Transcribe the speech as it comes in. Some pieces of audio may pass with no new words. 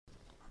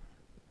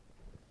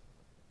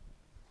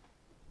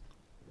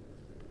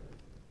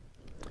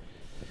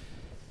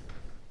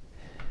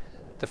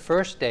the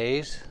first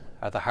days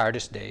are the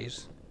hardest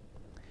days.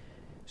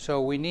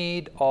 So we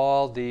need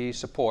all the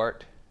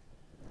support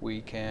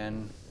we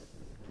can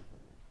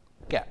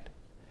get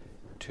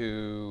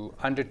to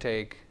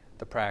undertake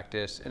the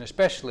practice, and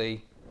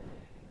especially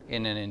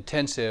in an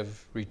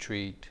intensive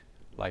retreat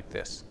like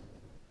this.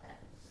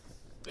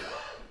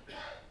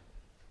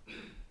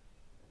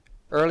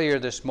 Earlier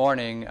this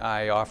morning,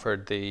 I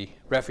offered the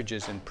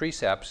Refuges and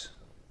Precepts,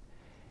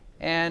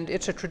 and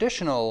it's a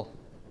traditional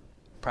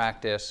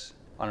practice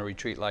on a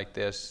retreat like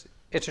this.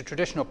 It's a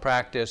traditional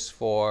practice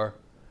for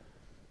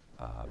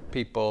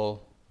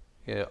people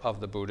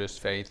of the Buddhist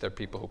faith, or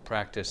people who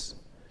practice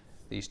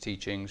these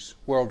teachings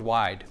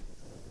worldwide.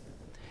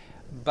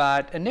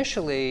 But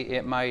initially,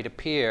 it might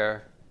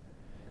appear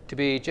to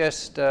be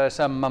just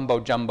some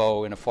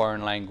mumbo-jumbo in a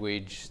foreign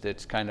language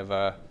that's kind of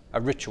a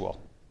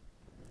ritual.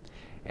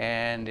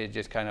 And it's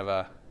just kind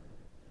of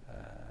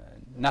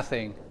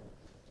nothing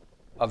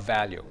of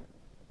value.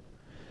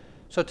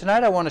 So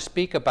tonight I want to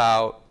speak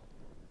about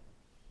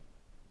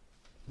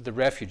the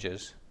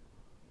refuges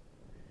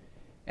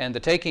and the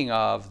taking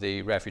of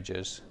the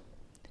refuges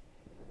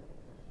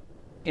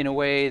in a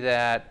way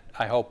that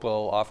I hope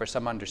will offer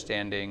some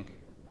understanding,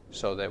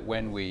 so that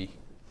when we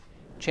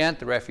chant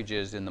the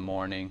refuges in the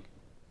morning,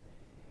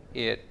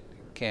 it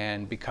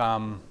can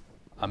become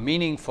a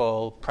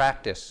meaningful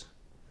practice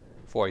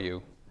for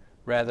you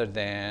rather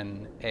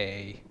than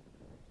a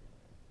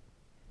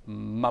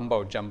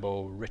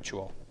mumbo-jumbo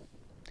ritual,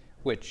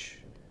 which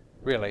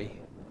really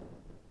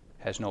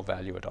has no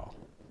value at all.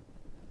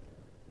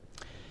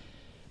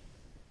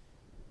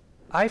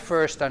 I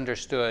first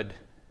understood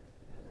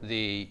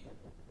the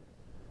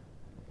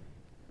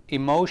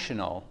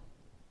emotional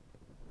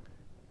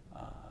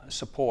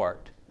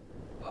support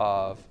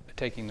of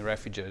taking the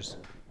refuges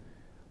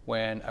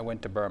when I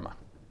went to Burma.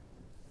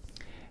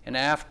 And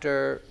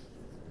after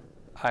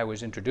I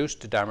was introduced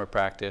to Dharma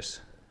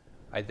practice,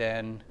 I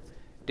then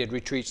did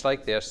retreats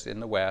like this in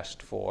the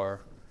West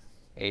for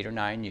 8 or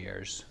 9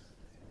 years.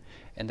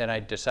 And then I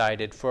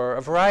decided, for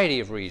a variety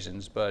of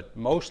reasons, but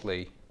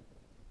mostly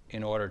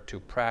in order to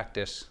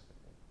practice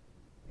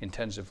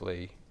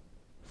intensively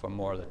for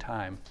more of the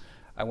time,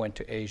 I went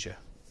to Asia.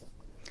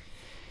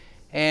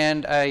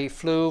 And I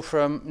flew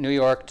from New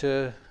York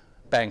to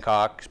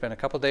Bangkok, spent a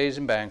couple days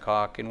in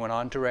Bangkok, and went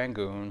on to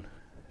Rangoon,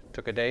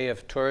 took a day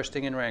of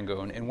touristing in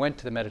Rangoon, and went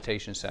to the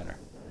meditation center.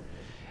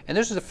 And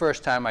this was the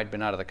first time I'd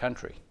been out of the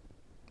country.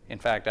 In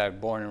fact, I was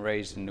born and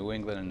raised in New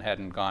England and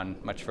hadn't gone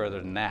much further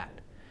than that.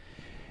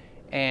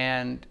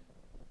 And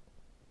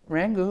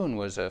Rangoon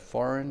was a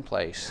foreign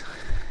place.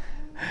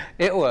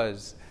 It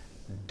was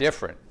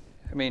different.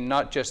 I mean,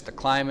 not just the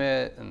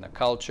climate and the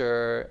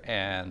culture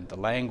and the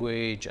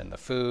language and the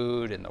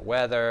food and the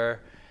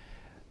weather,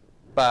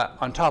 but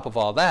on top of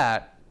all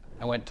that,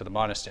 I went to the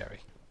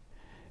monastery.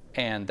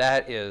 And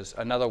that is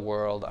another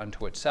world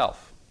unto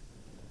itself.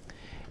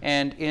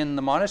 And in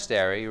the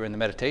monastery, or in the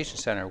meditation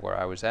center where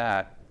I was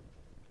at,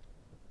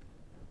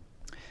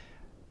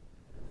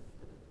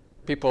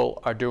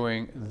 people are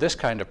doing this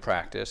kind of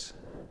practice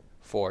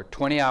for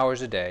 20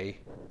 hours a day,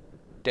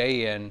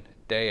 day in,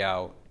 day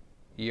out,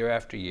 year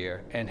after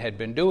year, and had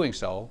been doing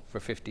so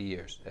for 50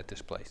 years at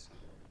this place.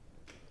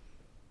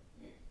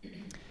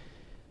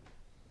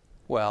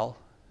 Well,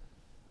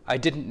 I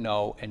didn't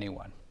know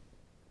anyone,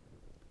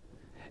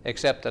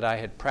 except that I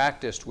had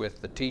practiced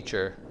with the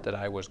teacher that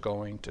I was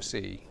going to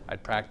see.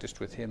 I'd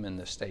practiced with him in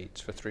the States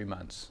for 3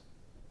 months,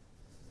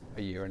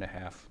 a year and a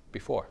half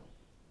before.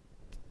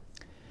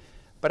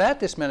 But at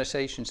this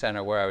meditation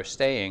center where I was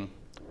staying,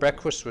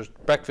 breakfast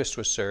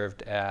was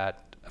served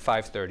at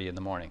 5:30 in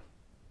the morning.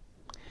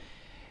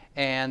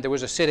 And there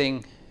was a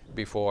sitting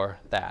before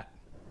that.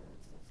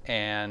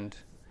 And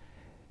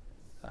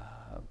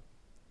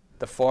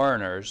the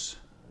foreigners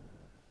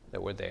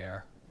that were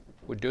there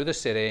would do the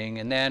sitting,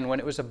 and then when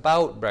it was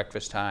about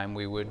breakfast time,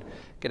 we would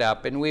get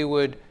up and we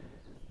would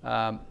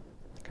kind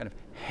of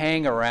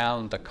hang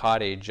around the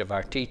cottage of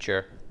our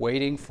teacher,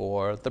 waiting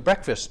for the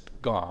breakfast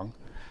gong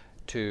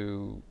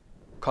to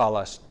call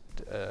us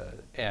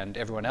and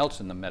everyone else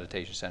in the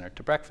meditation center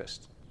to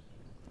breakfast.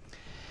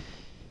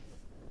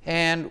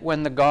 And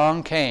when the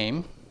gong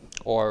came,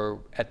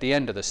 or at the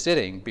end of the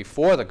sitting,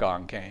 before the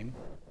gong came,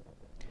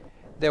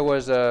 there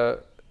was a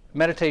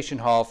meditation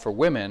hall for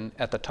women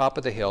at the top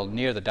of the hill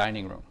near the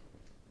dining room.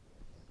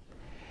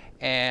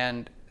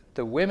 And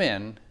the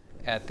women,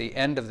 at the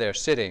end of their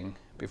sitting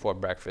before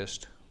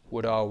breakfast,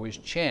 would always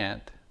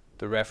chant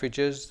the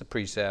refuges, the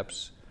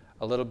precepts,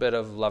 a little bit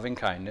of loving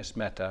kindness,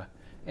 metta,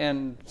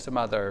 and some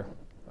other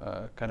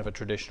kind of a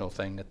traditional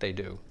thing that they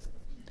do.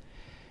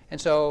 And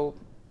so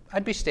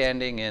I'd be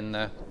standing in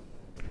the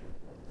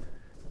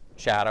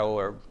shadow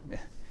or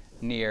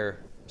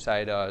near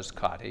Sayadaw's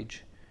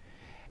cottage,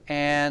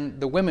 and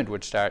the women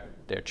would start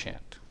their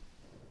chant.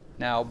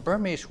 Now,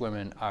 Burmese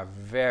women are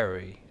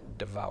very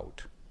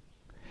devout,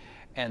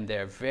 and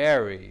they're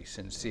very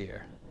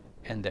sincere,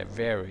 and they're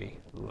very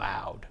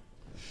loud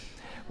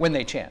when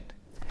they chant.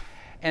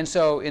 And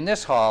so in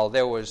this hall,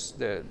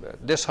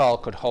 this hall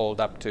could hold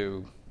up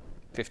to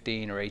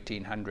 15 or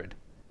 1,800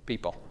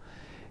 people.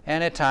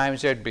 And at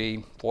times there'd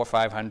be 400 or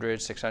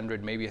 500,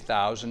 600, maybe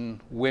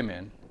 1,000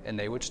 women, and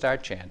they would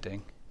start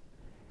chanting.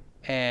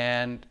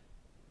 And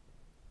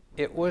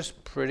it was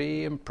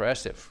pretty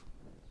impressive.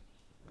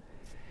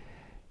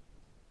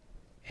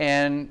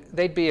 And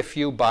they'd be a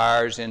few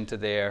bars into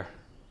their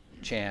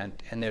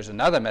chant, and there's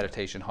another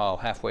meditation hall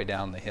halfway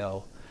down the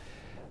hill,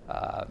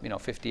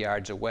 50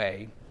 yards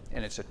away,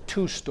 and it's a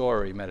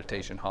 2-story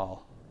meditation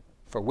hall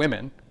for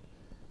women,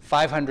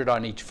 500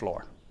 on each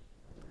floor.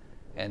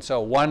 And so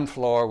one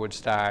floor would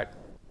start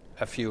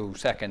a few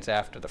seconds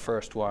after the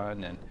first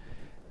one, and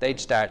they'd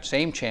start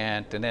same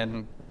chant, and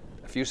then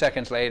a few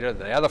seconds later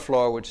the other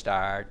floor would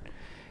start.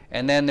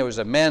 And then there was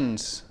a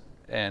men's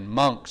and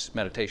monks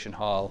meditation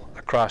hall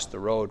across the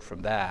road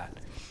from that,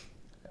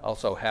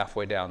 also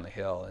halfway down the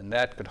hill, and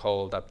that could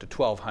hold up to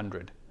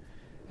 1,200.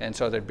 And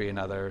so there'd be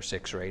another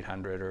 600 or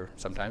 800 or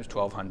sometimes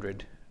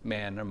 1,200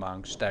 men or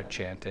monks start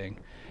chanting.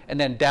 And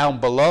then down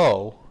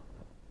below,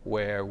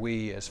 where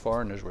we as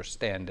foreigners were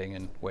standing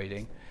and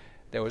waiting,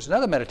 there was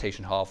another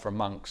meditation hall for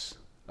monks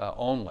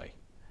only.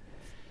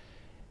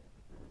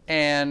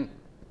 And,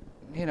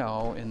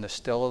 in the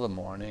still of the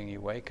morning,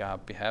 you wake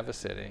up, you have a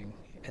sitting,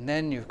 and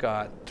then you've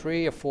got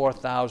 3,000 or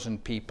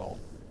 4,000 people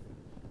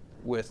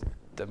with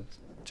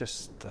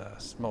just the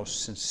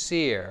most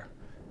sincere,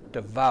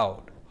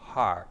 devout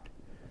heart,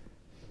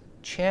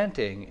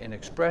 chanting and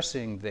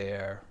expressing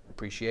their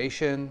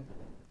appreciation,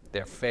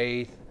 their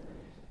faith,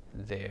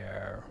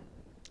 their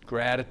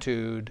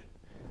gratitude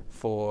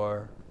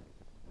for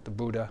the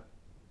Buddha,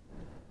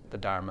 the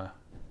Dharma,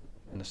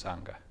 and the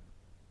Sangha.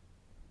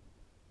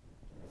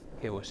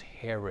 It was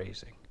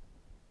hair-raising.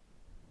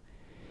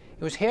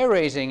 It was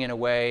hair-raising in a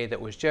way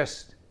that was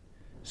just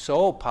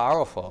so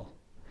powerful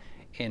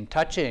in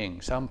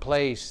touching some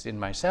place in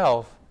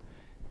myself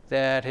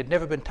that had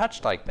never been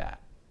touched like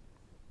that.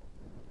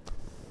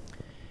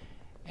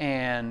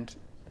 And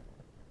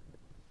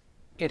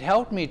it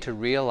helped me to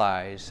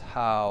realize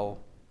how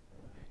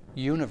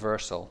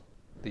universal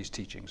these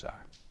teachings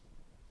are.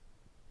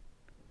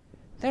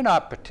 They're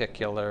not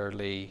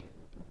particularly,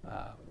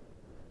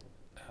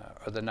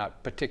 or they're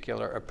not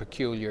particular or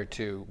peculiar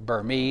to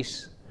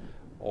Burmese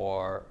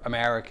or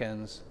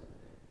Americans,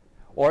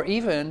 or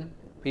even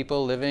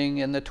people living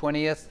in the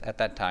 20th, at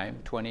that time,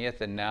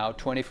 20th and now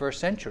 21st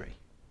century.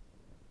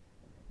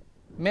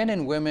 Men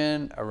and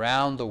women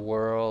around the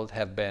world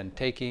have been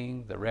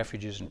taking the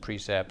refuges and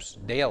precepts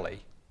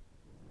daily.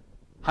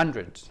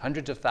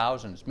 Hundreds of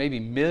thousands, maybe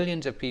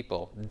millions of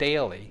people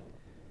daily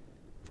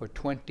for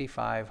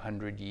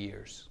 2,500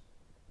 years.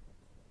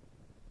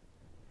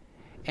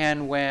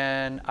 And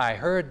when I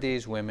heard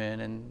these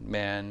women and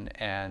men,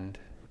 and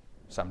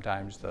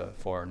sometimes the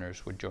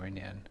foreigners would join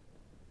in,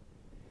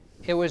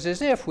 it was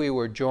as if we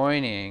were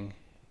joining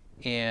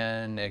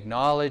in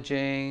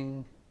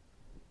acknowledging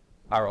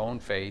our own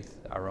faith,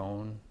 our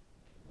own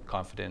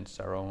confidence,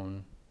 our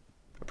own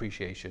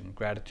appreciation,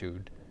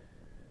 gratitude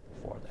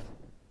for them.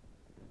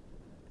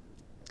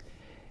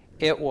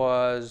 It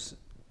was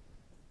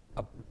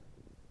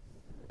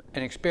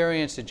an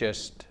experience that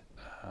just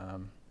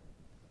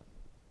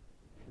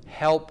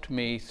helped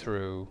me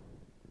through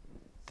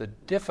the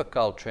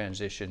difficult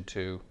transition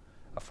to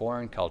a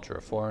foreign culture,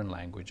 a foreign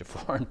language, a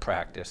foreign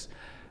practice,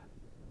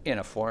 in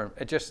a foreign,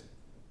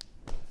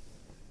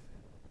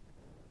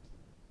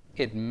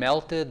 it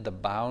melted the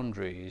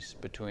boundaries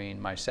between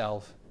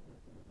myself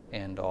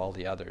and all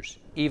the others,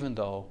 even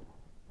though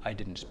I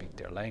didn't speak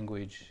their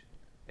language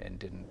and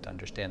didn't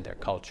understand their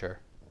culture.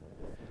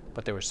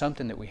 But there was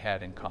something that we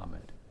had in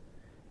common,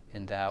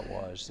 and that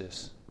was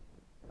this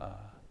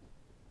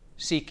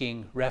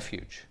seeking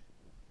refuge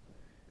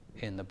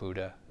in the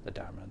Buddha, the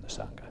Dharma, and the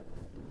Sangha.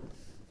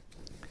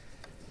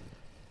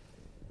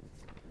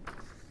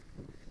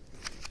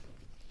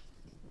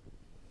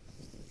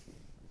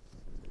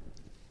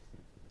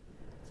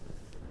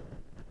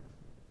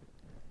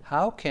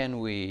 How can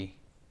we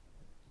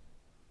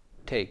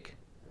take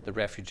the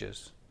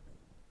refuges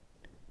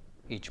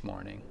each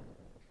morning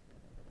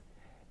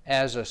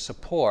as a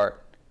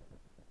support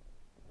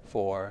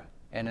for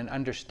and an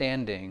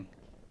understanding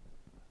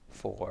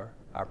for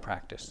our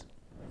practice?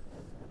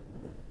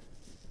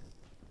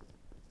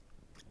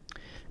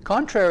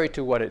 Contrary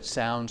to what it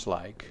sounds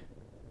like,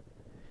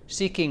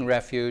 seeking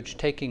refuge,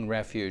 taking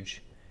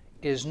refuge,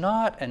 is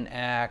not an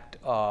act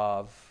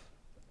of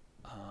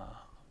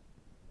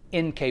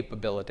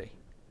incapability.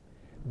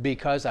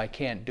 Because I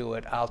can't do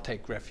it, I'll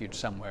take refuge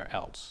somewhere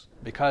else.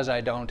 Because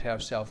I don't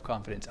have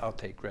self-confidence, I'll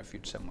take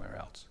refuge somewhere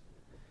else.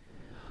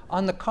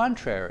 On the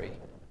contrary,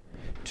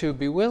 to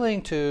be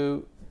willing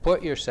to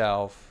put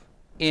yourself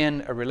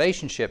in a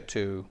relationship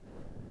to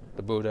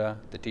the Buddha,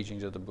 the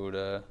teachings of the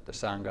Buddha, the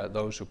Sangha,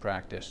 those who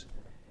practice,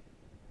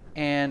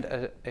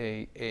 and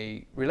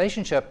a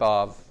relationship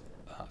of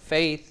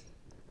faith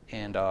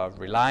and of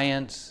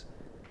reliance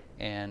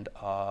and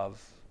of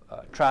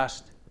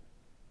trust,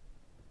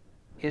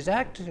 is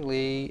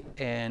actually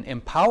an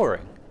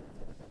empowering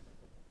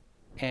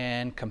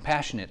and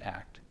compassionate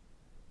act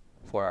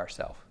for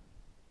ourselves.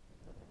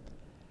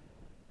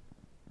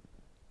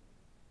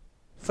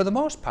 for the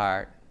most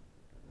part,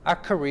 our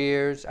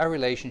careers, our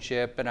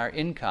relationship, and our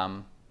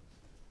income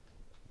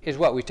is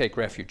what we take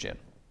refuge in.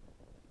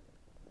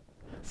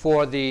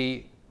 For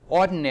the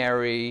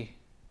ordinary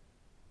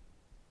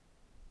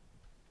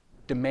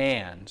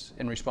demands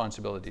and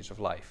responsibilities of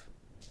life.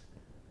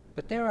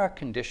 But there are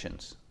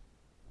conditions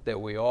that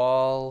we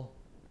all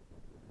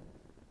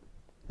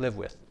live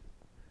with,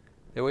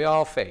 that we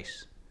all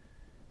face.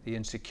 The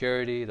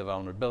insecurity, the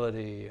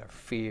vulnerability, our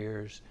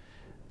fears,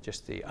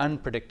 just the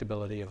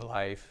unpredictability of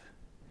life,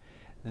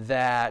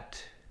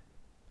 that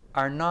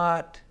are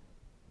not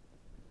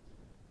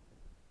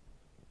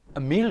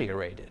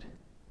ameliorated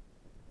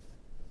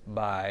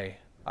by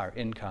our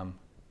income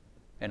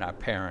and our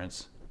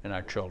parents and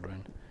our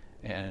children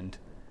and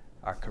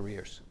our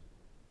careers.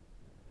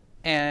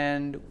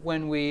 And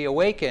when we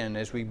awaken,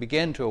 as we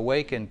begin to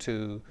awaken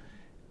to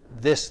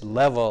this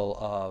level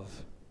of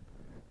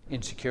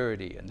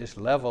insecurity and this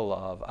level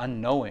of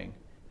unknowing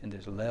and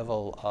this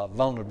level of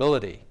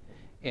vulnerability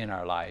in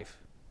our life,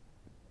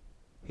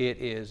 it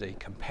is a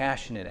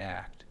compassionate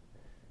act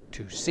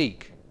to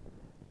seek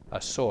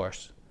a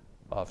source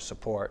of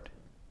support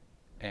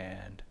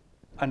and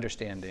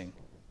understanding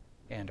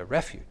and a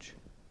refuge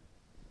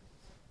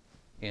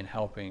in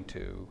helping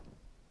to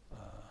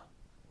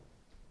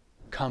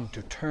come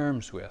to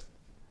terms with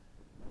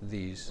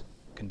these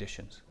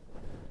conditions.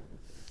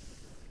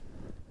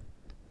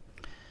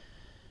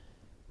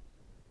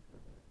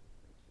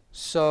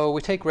 So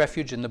we take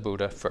refuge in the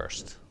Buddha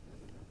first.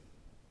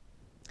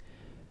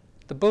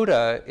 The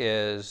Buddha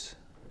is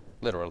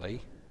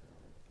literally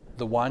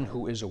the one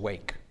who is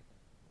awake.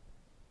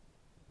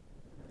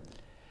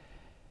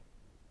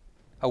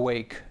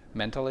 Awake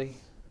mentally,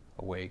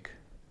 awake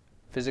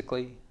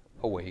physically,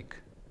 awake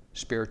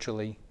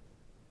spiritually.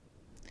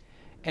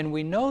 And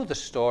we know the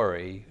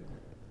story,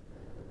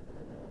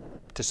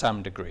 to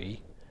some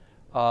degree,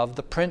 of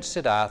the Prince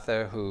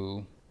Siddhartha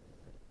who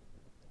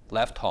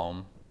left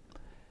home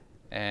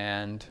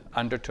and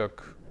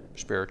undertook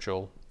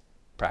spiritual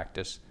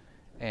practice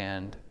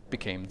and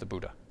became the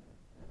Buddha.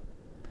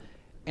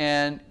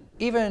 And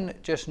even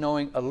just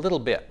knowing a little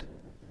bit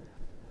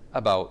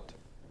about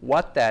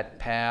what that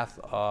path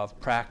of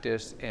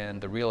practice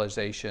and the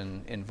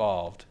realization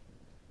involved,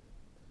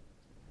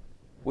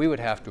 we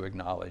would have to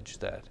acknowledge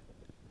that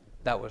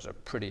that was a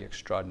pretty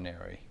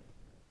extraordinary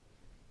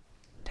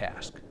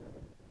task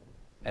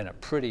and a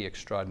pretty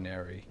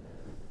extraordinary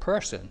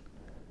person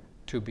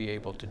to be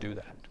able to do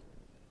that.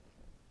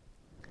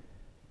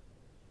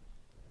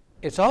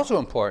 It's also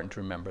important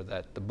to remember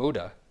that the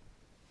Buddha,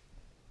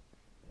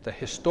 the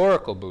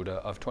historical Buddha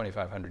of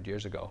 2,500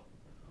 years ago,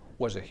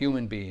 was a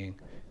human being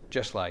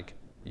just like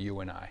you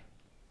and I,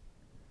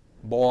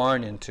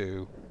 born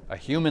into a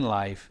human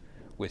life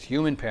with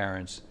human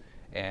parents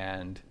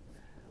and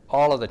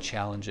all of the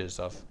challenges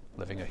of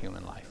living a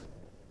human life.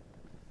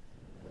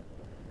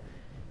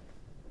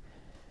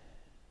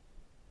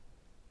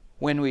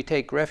 When we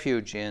take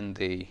refuge in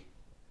the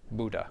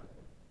Buddha,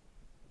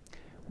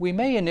 we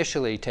may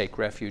initially take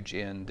refuge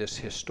in this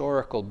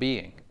historical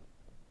being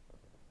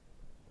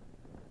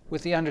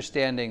with the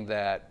understanding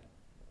that,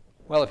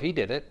 well, if he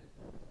did it,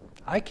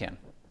 I can.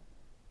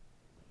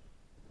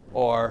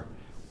 Or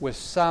with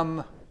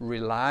some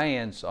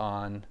reliance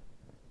on,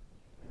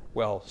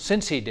 well,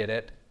 since he did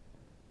it,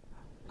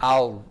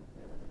 I'll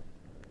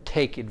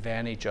take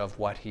advantage of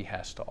what he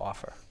has to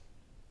offer.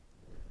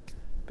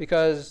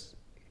 Because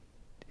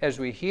as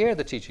we hear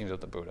the teachings of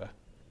the Buddha,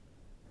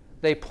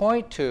 they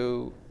point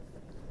to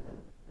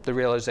the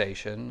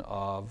realization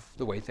of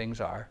the way things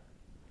are.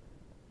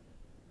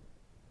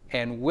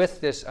 And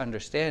with this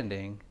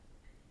understanding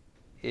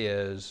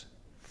is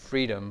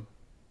freedom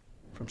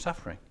from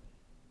suffering.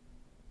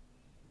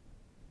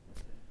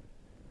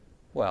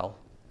 Well,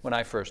 when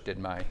I first did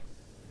my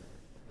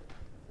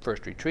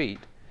first retreat,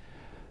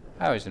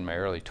 I was in my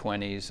early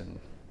 20s and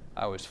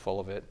I was full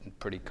of it and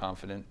pretty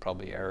confident,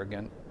 probably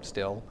arrogant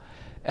still.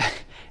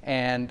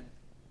 And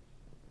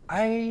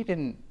I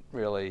didn't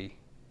really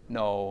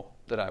know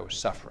that I was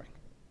suffering.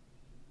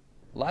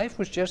 Life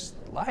was just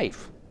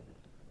life.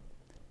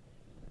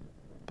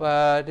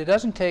 But it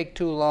doesn't take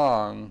too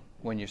long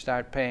when you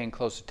start paying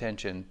close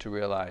attention to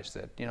realize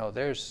that, you know,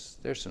 there's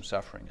some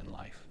suffering in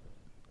life.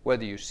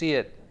 Whether you see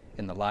it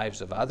in the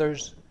lives of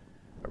others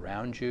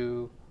around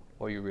you,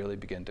 or you really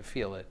begin to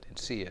feel it and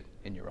see it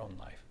in your own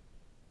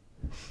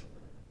life.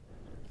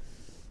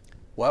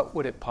 What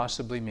would it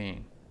possibly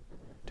mean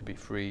to be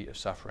free of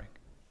suffering?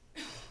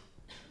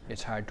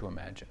 It's hard to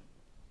imagine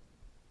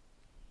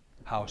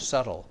how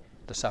subtle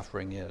the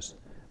suffering is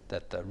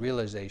that the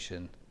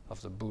realization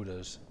of the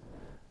Buddhas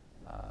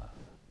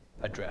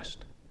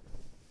addressed.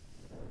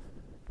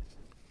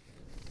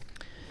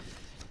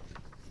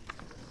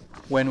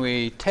 When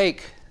we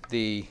take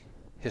the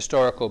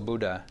historical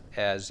Buddha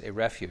as a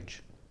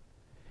refuge,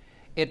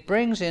 it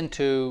brings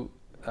into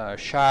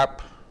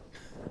sharp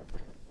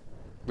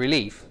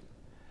relief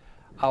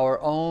our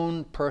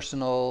own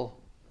personal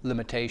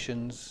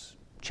limitations,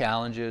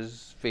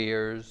 challenges,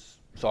 fears,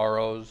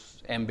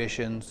 sorrows,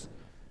 ambitions.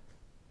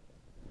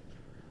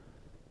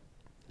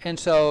 And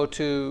so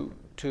to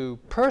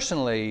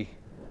personally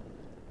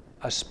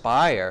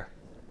aspire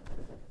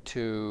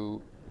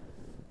to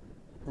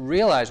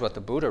realize what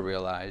the Buddha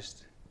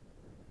realized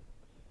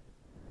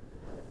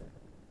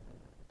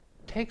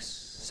takes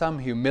some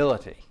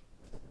humility.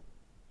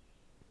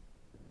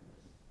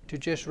 To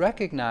just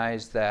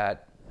recognize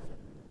that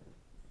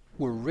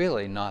we're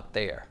really not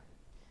there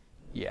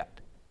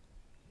yet.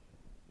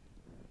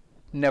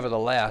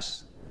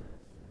 Nevertheless,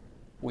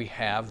 we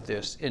have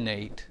this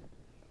innate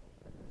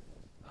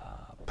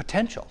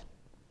potential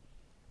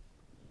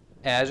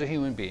as a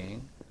human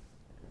being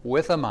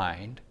with a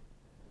mind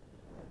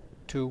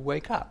to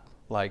wake up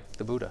like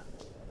the Buddha.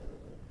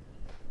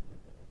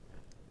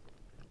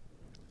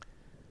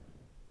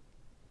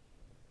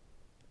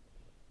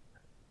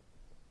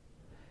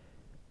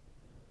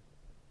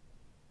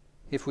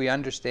 If we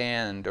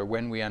understand, or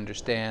when we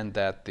understand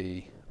that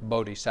the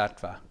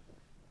Bodhisattva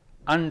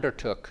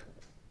undertook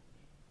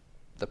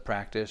the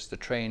practice, the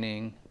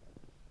training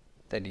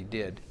that he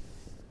did,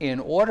 in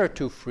order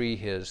to free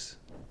his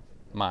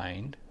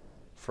mind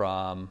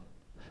from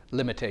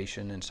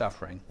limitation and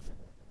suffering,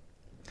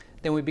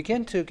 then we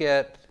begin to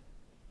get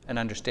an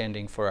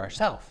understanding for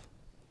ourselves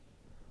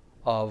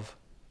of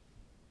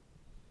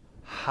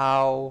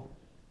how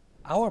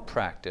our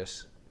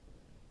practice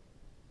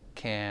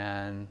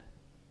can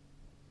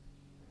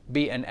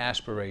be an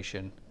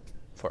aspiration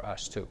for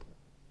us too,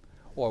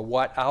 or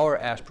what our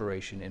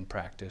aspiration in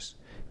practice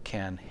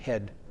can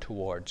head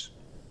towards.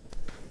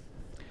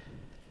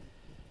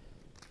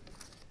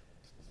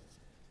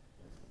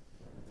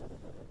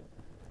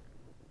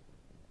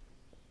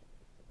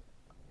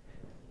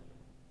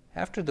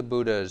 After the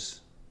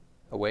Buddha's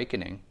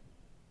awakening,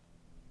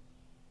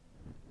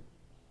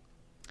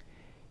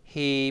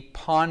 he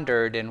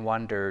pondered and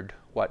wondered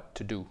what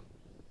to do,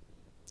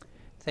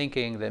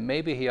 thinking that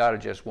maybe he ought to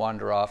just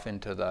wander off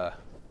into the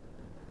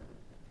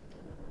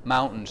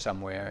mountain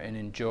somewhere and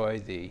enjoy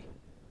the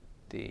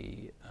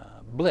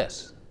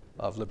bliss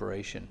of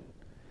liberation.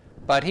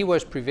 But he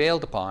was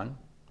prevailed upon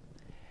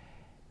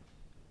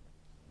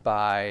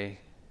by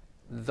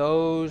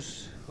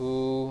those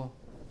who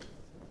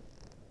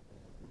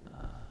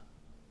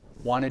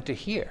wanted to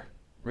hear,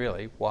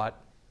 really,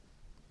 what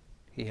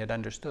he had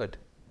understood.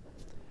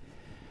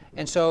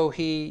 And so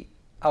he,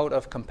 out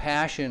of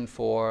compassion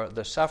for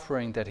the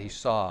suffering that he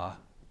saw,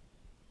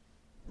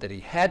 that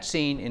he had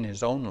seen in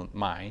his own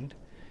mind,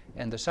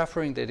 and the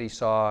suffering that he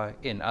saw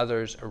in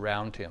others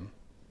around him,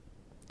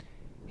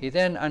 he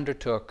then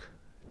undertook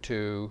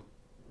to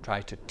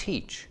try to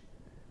teach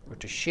or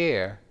to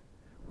share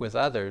with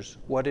others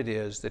what it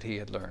is that he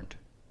had learned,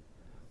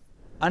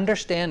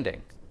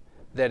 understanding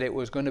that it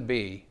was going to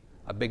be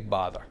a big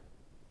bother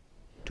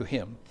to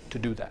him to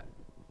do that.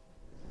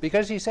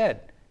 Because he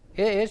said,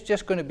 it's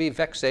just going to be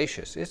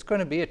vexatious. It's going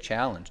to be a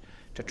challenge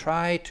to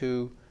try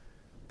to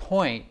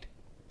point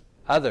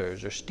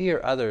others or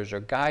steer others or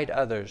guide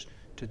others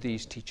to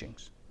these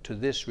teachings, to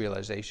this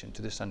realization,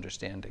 to this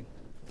understanding.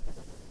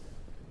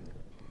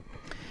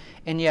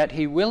 And yet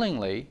he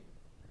willingly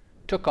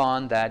took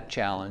on that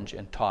challenge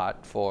and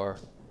taught for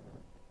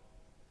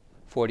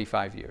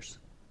 45 years.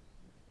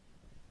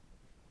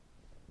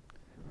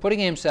 Putting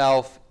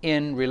himself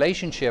in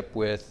relationship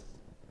with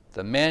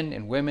the men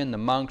and women, the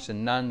monks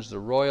and nuns, the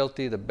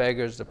royalty, the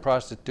beggars, the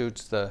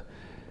prostitutes, the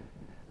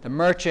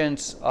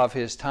merchants of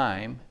his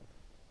time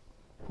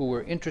who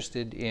were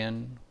interested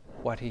in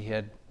what he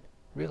had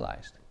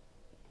realized.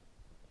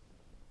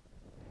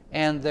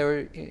 And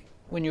there,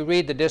 when you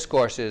read the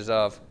discourses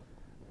of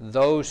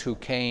those who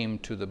came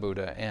to the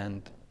Buddha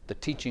and the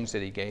teachings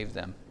that he gave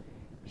them,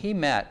 he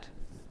met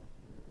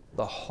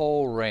the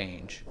whole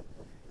range,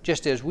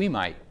 just as we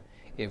might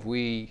if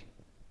we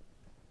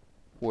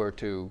were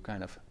to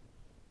kind of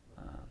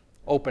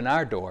open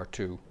our door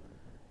to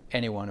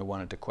anyone who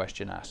wanted to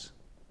question us.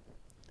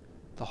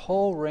 The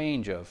whole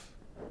range of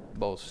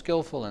both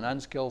skillful and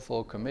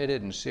unskillful,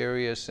 committed and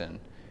serious, and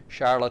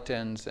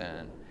charlatans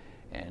and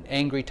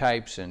angry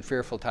types and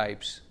fearful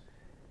types.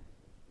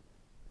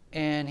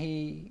 And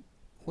he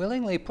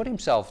willingly put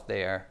himself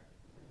there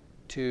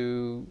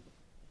to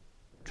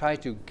try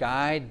to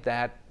guide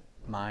that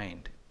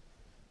mind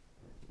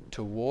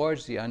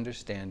towards the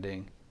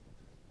understanding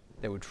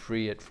that would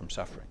free it from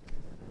suffering.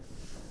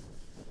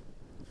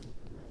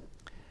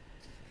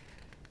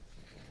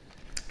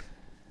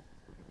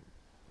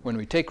 When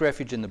we take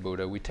refuge in the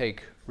Buddha, we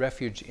take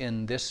refuge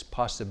in this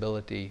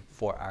possibility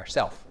for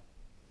ourselves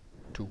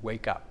to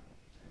wake up,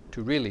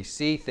 to really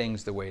see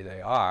things the way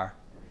they are,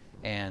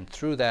 and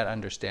through that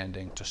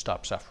understanding to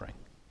stop suffering.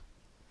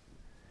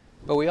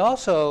 But we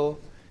also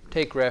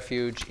take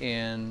refuge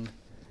in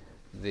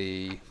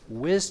the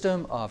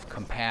wisdom of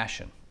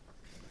compassion,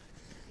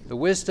 the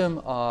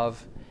wisdom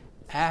of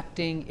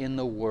acting in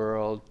the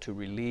world to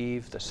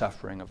relieve the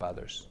suffering of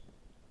others.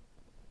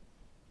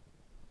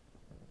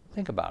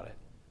 Think about it.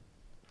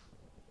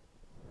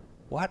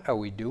 What are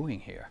we doing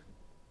here?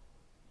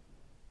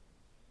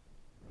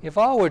 If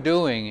all we're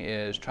doing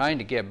is trying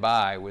to get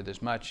by with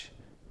as much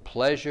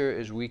pleasure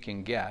as we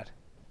can get,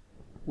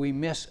 we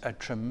miss a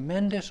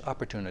tremendous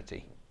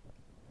opportunity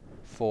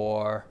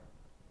for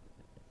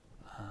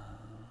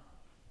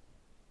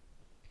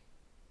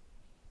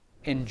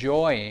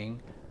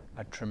enjoying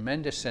a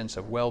tremendous sense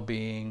of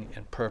well-being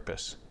and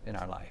purpose in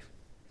our life.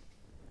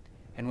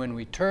 And when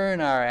we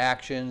turn our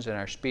actions and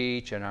our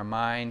speech and our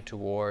mind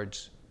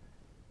towards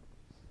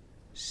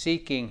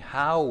seeking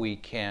how we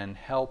can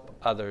help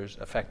others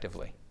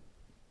effectively,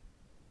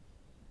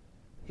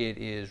 it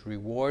is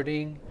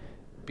rewarding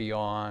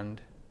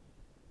beyond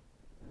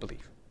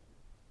belief.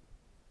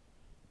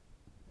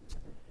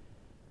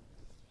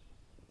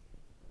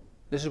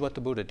 This is what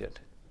the Buddha did.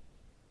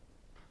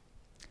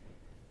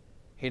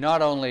 He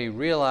not only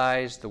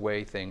realized the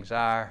way things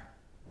are,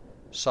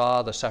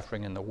 saw the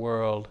suffering in the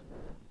world,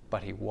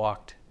 but he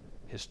walked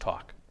his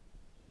talk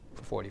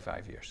for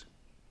 45 years.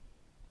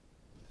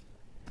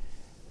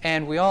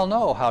 And we all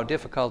know how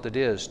difficult it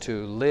is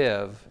to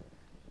live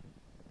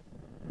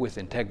with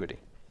integrity,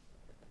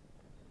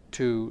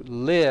 to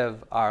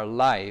live our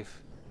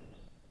life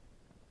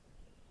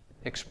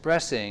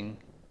expressing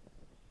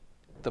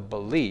the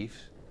beliefs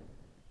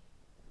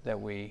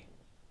that we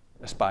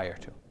aspire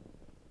to.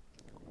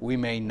 We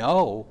may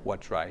know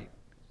what's right,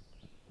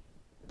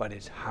 but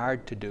it's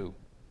hard to do.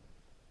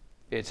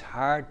 It's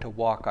hard to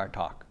walk our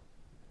talk.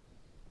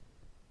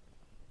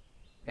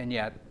 And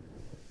yet,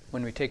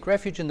 when we take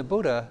refuge in the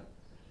Buddha,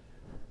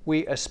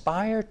 we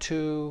aspire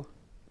to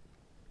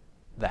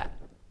that.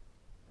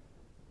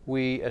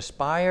 We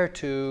aspire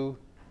to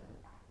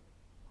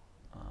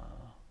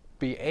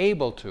be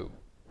able to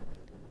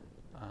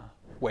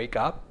wake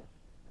up,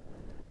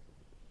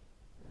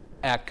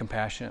 act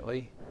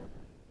compassionately,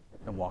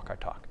 and walk our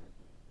talk.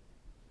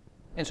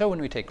 And so when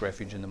we take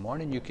refuge in the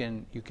morning, you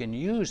can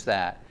use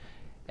that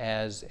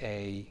as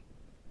a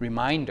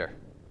reminder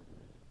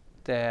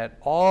that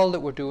all that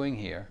we're doing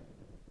here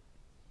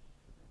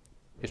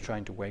is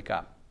trying to wake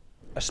up,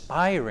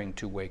 aspiring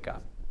to wake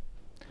up,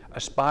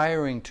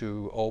 aspiring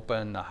to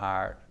open the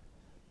heart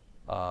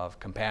of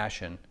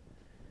compassion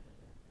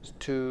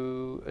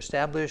to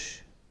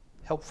establish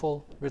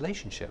helpful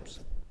relationships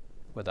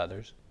with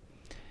others,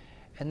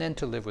 and then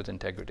to live with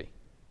integrity.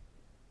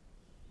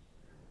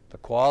 The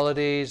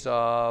qualities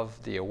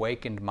of the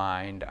awakened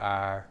mind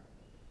are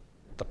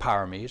the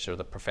paramis, or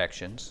the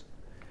perfections,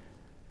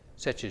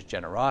 such as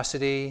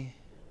generosity,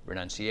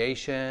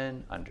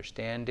 renunciation,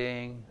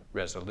 understanding,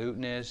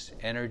 resoluteness,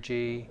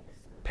 energy,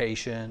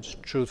 patience,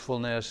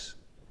 truthfulness,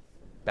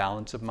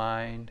 balance of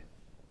mind.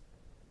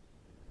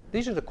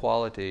 These are the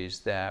qualities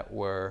that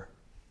we're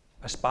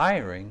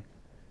aspiring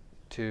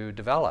to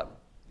develop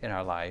in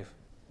our life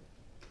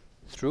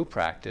through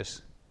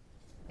practice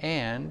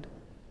and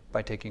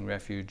by taking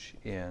refuge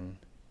in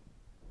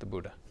the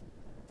Buddha.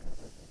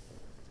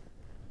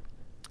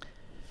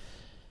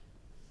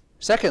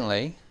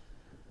 Secondly,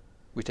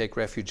 we take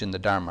refuge in the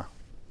Dharma.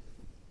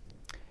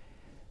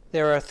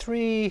 There are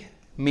three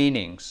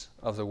meanings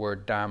of the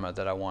word Dharma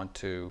that I want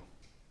to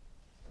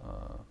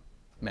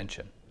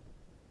mention.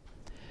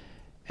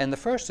 And the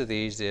first of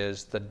these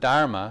is the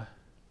Dharma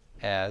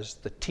as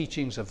the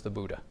teachings of the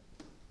Buddha.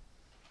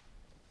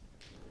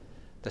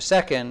 The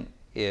second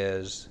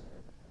is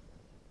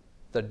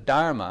the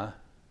Dharma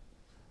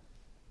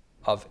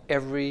of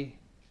every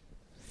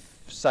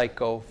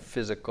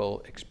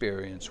psychophysical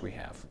experience we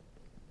have.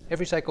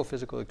 Every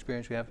psychophysical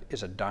experience we have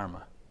is a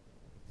Dharma.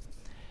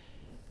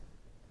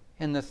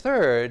 And the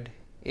third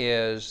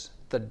is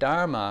the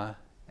Dharma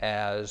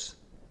as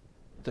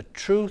the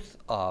truth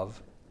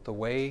of the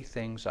way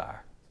things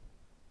are.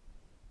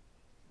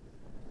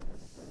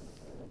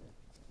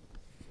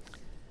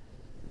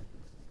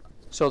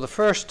 So the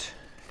first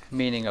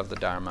meaning of the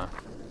Dharma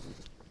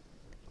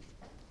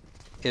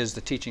is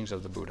the teachings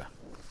of the Buddha.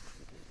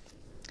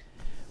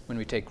 When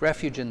we take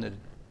refuge in the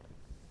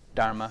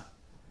Dharma,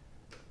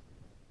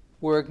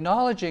 we're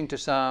acknowledging to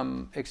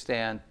some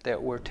extent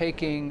that we're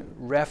taking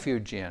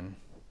refuge in,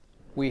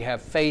 we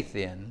have faith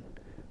in,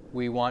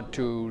 we want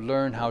to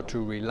learn how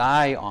to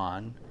rely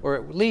on, or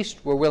at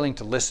least we're willing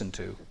to listen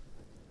to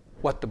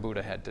what the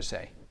Buddha had to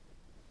say,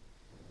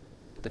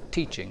 the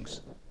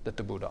teachings that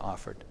the Buddha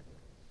offered.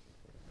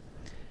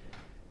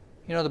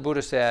 You know, the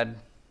Buddha said,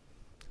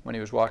 when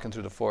he was walking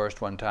through the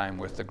forest one time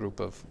with a group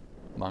of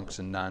monks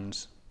and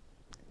nuns,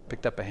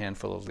 picked up a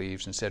handful of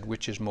leaves and said,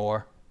 "Which is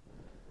more,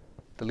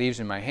 the leaves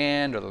in my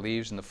hand or the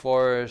leaves in the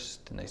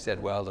forest?" And they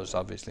said, "Well, there's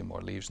obviously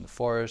more leaves in the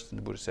forest." And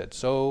the Buddha said,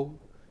 "So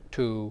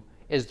too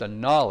is the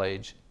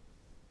knowledge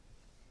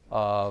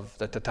of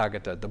the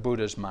Tathagata, the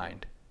Buddha's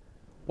mind.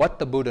 What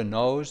the Buddha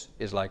knows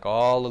is like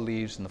all the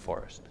leaves in the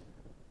forest.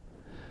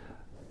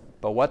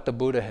 But what the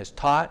Buddha has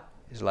taught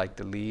is like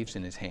the leaves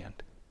in his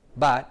hand.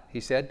 But," he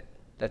said,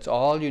 "that's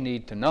all you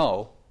need to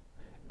know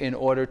in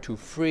order to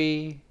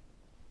free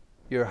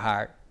your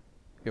heart,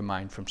 your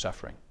mind from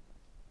suffering."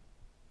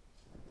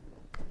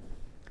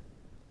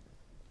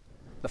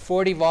 The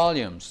 40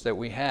 volumes that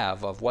we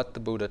have of what the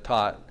Buddha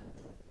taught,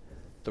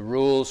 the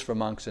rules for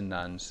monks and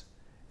nuns,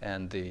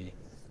 and the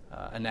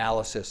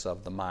analysis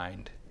of the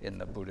mind in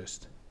the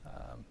Buddhist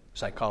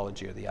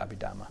psychology or the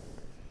Abhidhamma,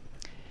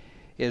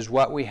 is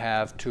what we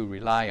have to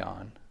rely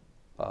on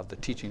of the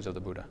teachings of the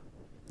Buddha.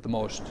 The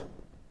most,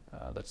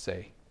 let's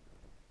say,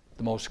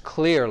 the most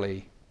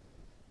clearly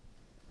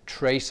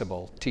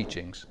traceable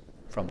teachings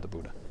from the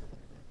Buddha.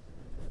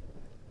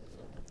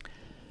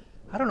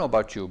 I don't know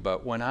about you,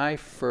 but when I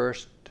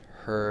first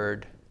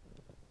heard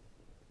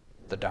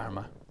the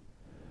Dharma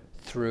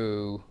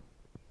through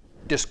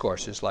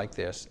discourses like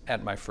this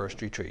at my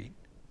first retreat,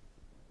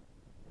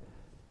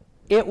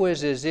 it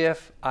was as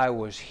if I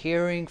was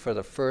hearing for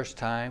the first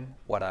time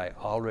what I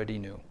already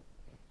knew.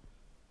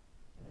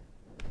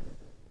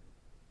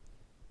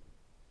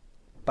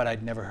 But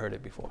I'd never heard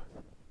it before.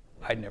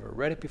 I'd never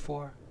read it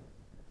before.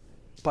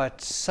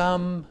 But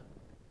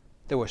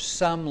there was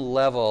some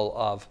level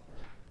of,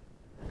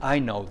 I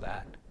know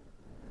that.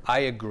 I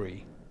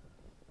agree.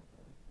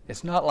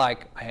 It's not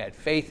like I had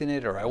faith in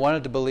it or I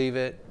wanted to believe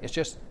it. It's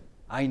just,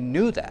 I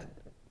knew that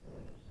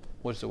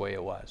was the way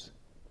it was.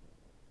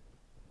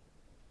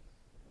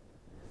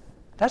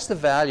 That's the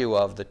value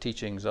of the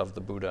teachings of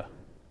the Buddha.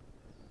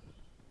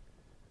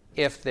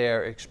 If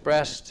they're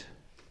expressed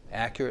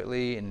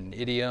accurately in an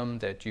idiom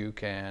that you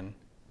can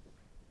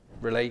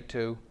relate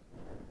to,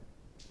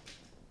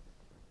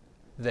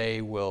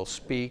 they will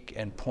speak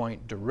and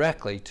point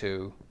directly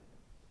to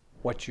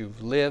what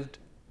you've lived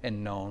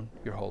and known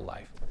your whole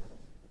life.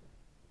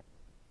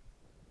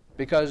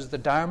 Because the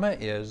Dharma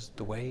is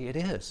the way it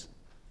is.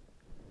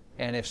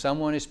 And if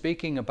someone is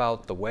speaking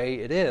about the way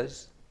it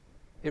is,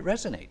 it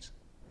resonates.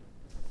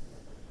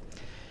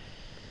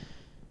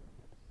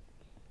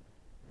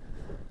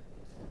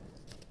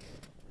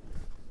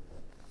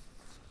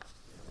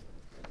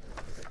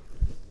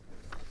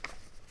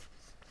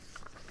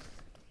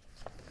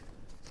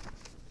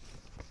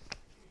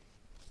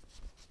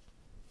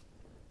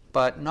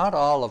 But not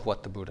all of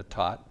what the Buddha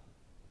taught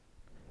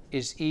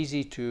is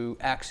easy to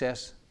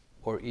access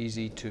or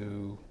easy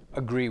to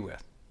agree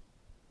with.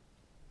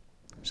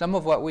 Some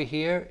of what we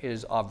hear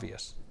is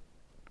obvious.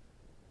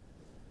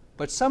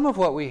 But some of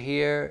what we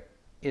hear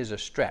is a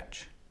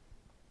stretch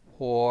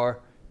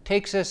or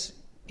takes us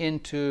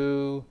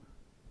into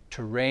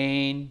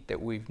terrain that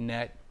we've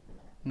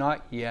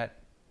not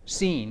yet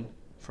seen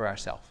for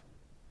ourselves.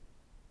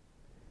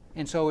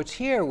 And so it's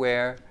here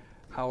where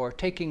our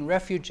taking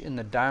refuge in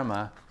the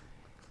Dharma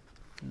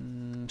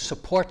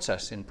supports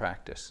us in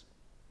practice.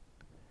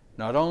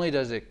 Not only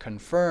does it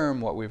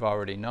confirm what we've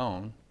already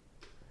known,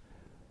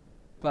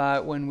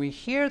 but when we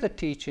hear the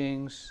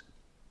teachings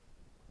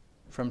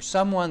from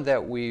someone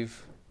that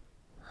we've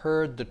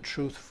heard the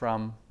truth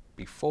from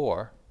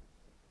before,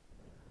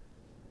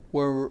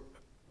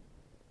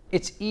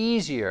 it's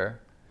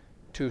easier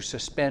to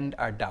suspend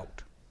our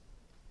doubt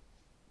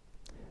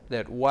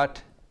that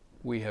what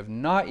we have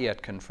not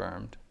yet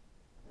confirmed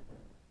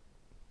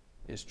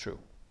is true.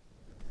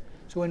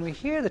 So when we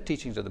hear the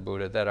teachings of the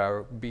Buddha that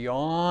are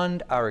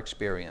beyond our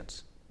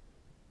experience,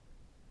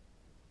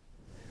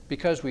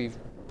 because we've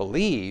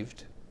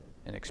believed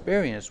and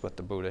experienced what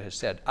the Buddha has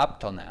said up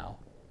till now,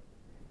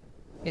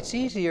 it's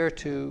easier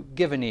to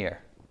give an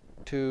ear,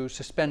 to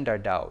suspend our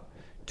doubt,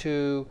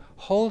 to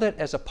hold it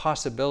as a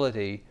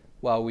possibility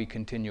while we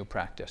continue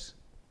practice.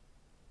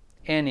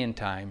 And in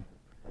time,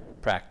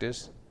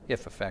 practice,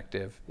 if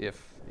effective,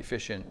 if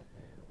efficient,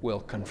 will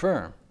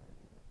confirm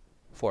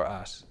for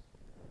us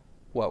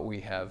what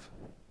we have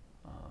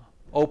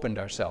opened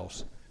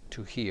ourselves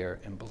to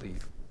hear and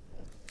believe.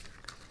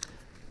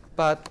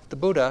 But the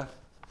Buddha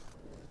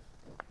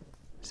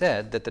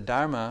said that the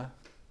Dharma,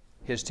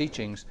 his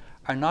teachings,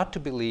 are not to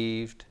be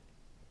believed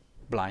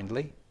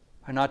blindly,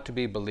 are not to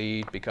be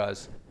believed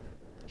because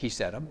he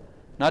said them,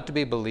 not to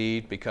be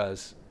believed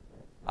because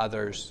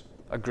others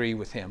agree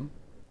with him,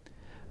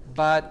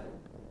 but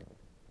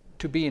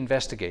to be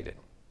investigated,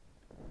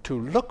 to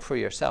look for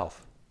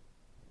yourself,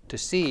 to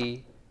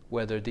see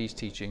whether these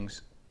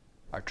teachings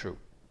are true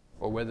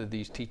or whether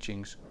these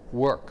teachings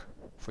work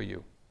for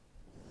you.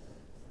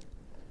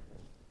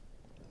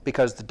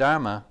 Because the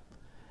Dharma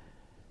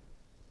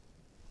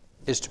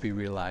is to be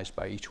realized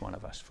by each one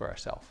of us for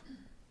ourselves.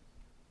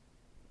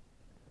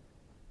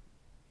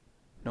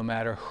 No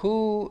matter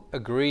who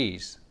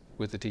agrees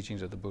with the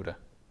teachings of the Buddha,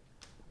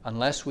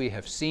 unless we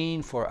have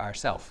seen for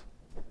ourselves,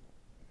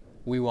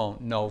 we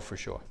won't know for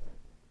sure.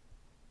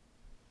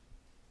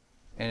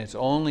 And it's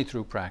only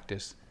through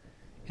practice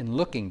in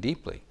looking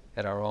deeply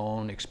at our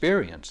own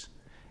experience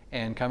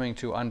and coming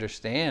to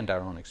understand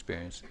our own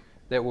experience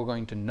that we're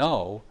going to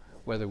know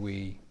whether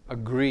we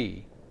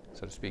agree,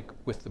 so to speak,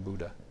 with the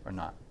Buddha or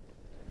not.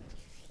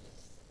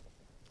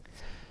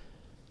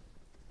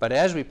 But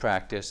as we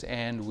practice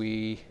and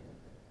we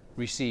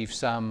receive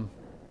some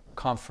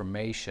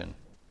confirmation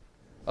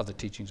of the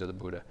teachings of the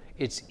Buddha,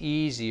 it's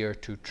easier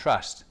to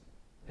trust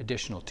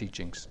additional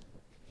teachings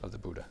of the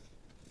Buddha.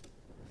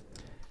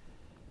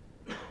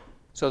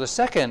 So the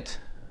second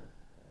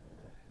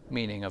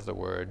meaning of the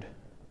word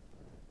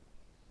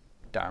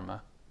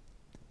Dharma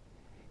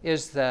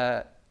is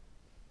that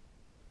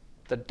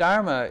the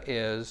Dharma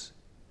is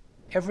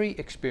every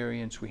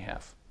experience we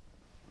have.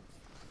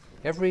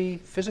 Every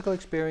physical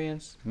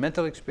experience,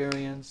 mental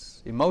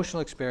experience,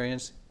 emotional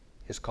experience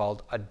is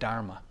called a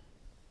dharma.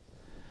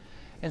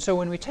 And so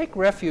when we take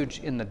refuge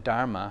in the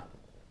dharma,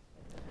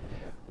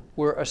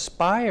 we're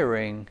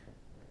aspiring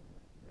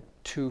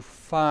to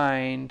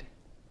find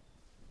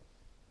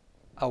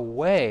a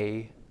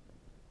way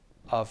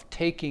of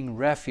taking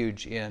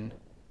refuge in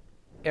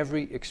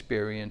every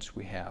experience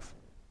we have.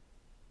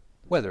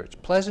 Whether it's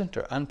pleasant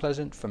or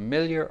unpleasant,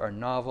 familiar or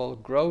novel,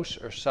 gross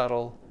or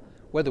subtle,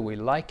 whether we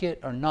like it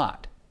or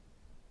not.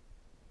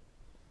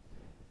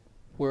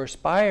 We're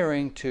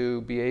aspiring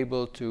to be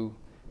able to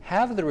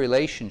have the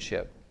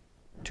relationship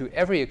to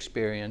every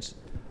experience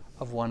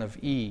of one of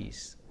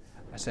ease,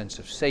 a sense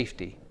of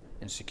safety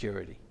and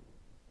security.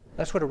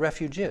 That's what a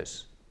refuge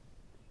is.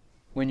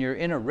 When you're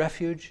in a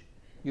refuge,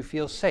 you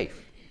feel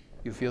safe,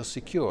 you feel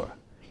secure,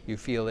 you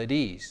feel at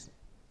ease.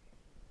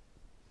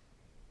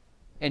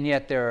 And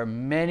yet there are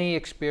many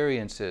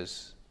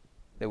experiences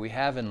that we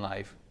have in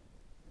life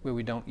where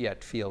we don't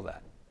yet feel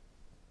that.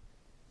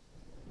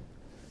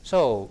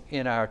 So,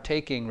 in our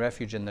taking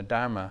refuge in the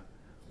Dharma,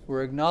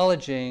 we're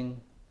acknowledging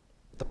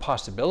the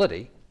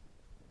possibility,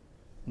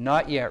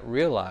 not yet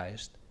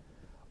realized,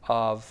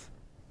 of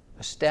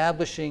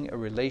establishing a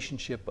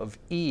relationship of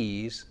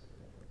ease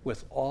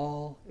with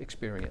all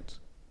experience.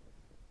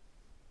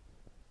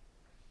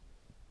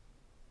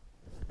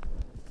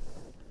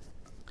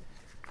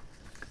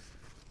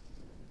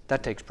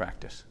 That takes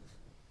practice.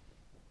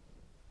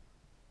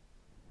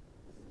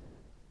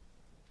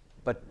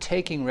 But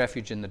taking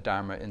refuge in the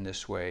Dharma in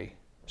this way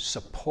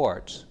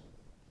supports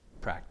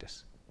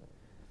practice.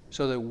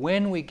 So that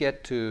when we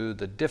get to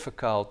the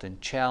difficult and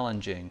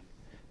challenging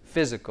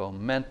physical,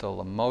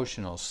 mental,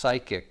 emotional,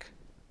 psychic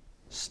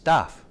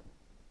stuff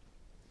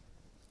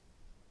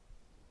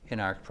in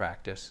our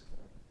practice,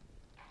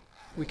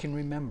 we can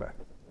remember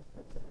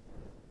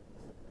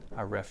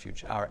our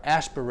refuge, our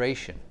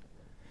aspiration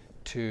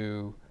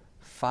to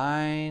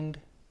find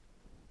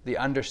the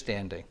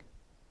understanding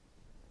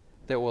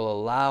that will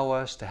allow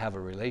us to have a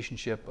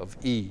relationship of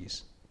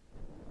ease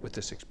with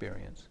this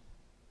experience.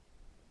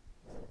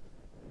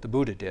 The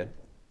Buddha did.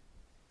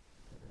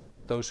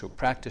 Those who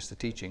practice the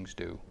teachings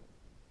do.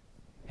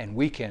 And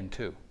we can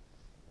too,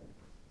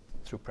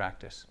 through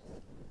practice.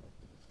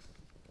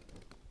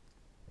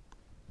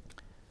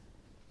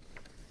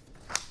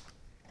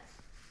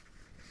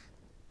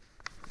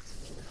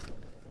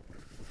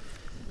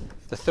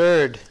 The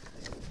third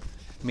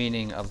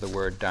meaning of the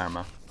word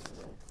Dharma,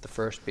 the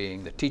first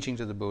being the teachings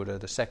of the Buddha,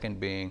 the second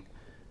being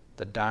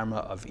the Dharma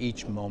of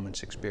each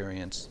moment's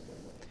experience.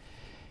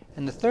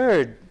 And the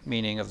third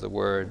meaning of the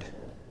word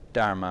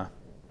Dharma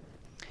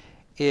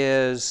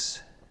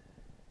is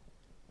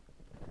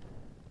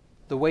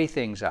the way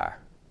things are.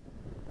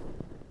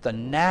 The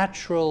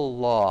natural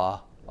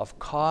law of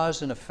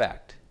cause and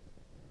effect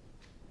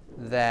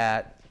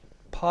that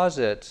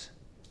posits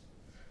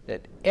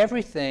that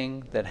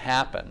everything that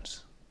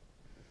happens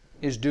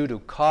is due to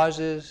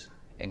causes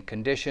and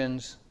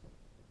conditions.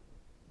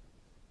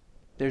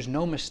 There's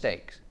no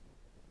mistakes.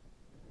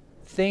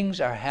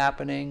 Things are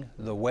happening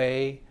the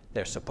way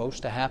they're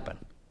supposed to happen,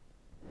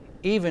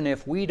 even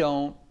if we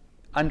don't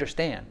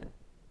understand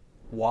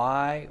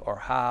why or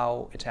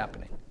how it's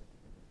happening.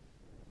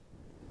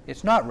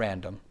 It's not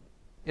random.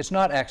 It's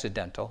not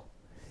accidental.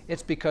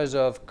 It's because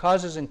of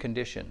causes and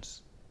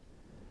conditions.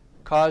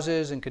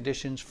 Causes and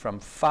conditions from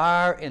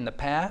far in the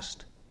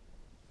past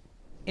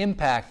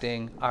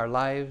impacting our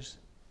lives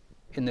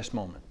in this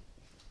moment.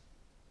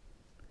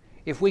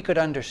 If we could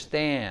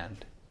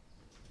understand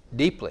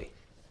deeply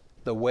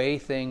the way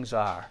things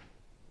are,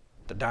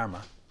 the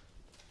Dharma,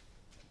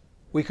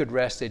 we could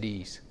rest at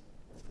ease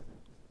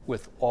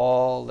with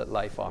all that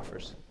life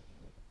offers.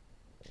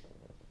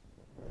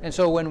 And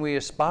so when we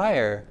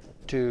aspire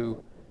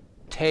to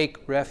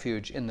take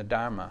refuge in the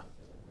Dharma,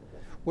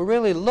 we're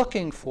really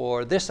looking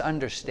for this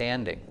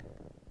understanding.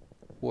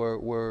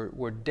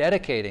 We're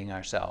dedicating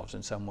ourselves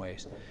in some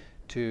ways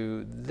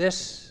to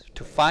this,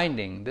 to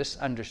finding this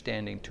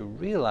understanding, to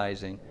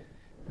realizing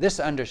this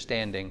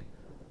understanding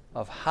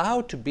of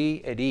how to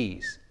be at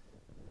ease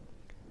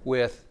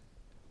with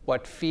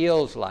what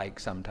feels like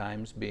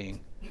sometimes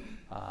being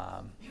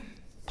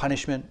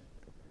punishment,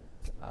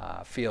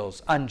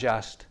 feels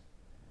unjust,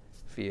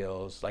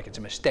 feels like it's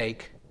a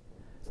mistake,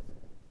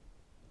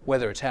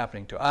 whether it's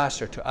happening to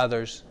us or to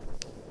others.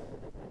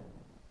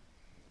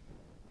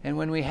 And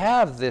when we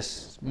have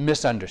this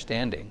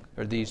misunderstanding,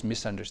 or these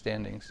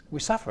misunderstandings, we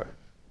suffer.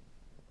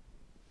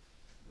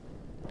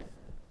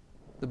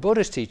 The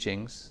Buddha's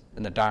teachings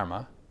and the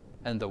Dharma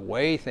and the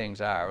way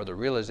things are, or the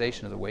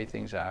realization of the way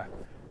things are,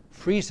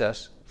 frees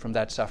us from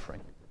that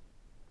suffering.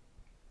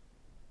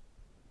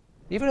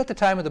 Even at the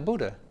time of the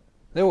Buddha,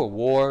 there were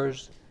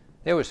wars,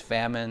 there was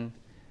famine,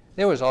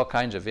 there was all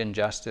kinds of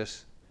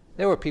injustice.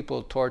 There were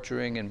people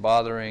torturing and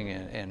bothering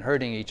and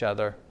hurting each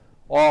other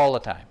all the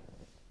time.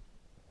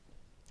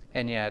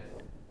 And yet,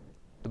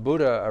 the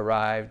Buddha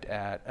arrived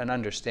at an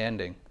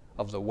understanding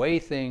of the way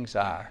things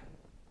are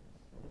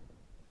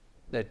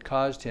that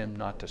caused him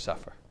not to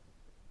suffer.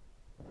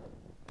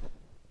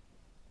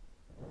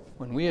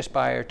 When we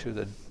aspire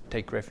to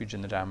take refuge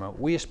in the Dharma,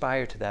 we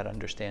aspire to that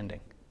understanding.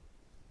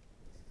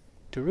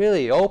 To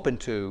really open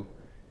to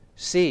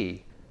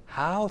see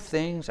how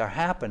things are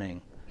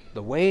happening,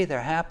 the way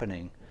they're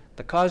happening,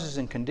 the causes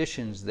and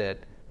conditions that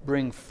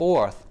bring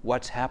forth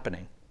what's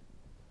happening.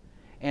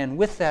 And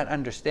with that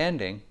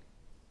understanding,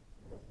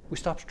 we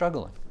stop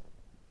struggling.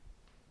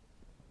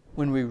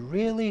 When we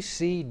really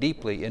see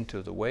deeply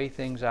into the way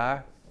things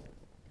are,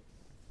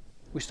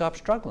 we stop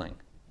struggling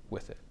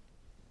with it.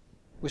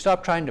 We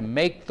stop trying to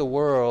make the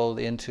world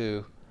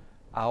into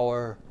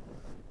our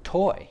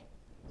toy,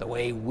 the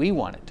way we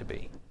want it to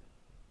be,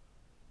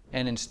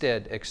 and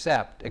instead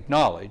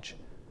acknowledge,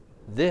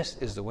 this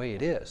is the way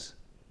it is,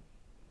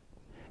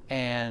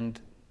 and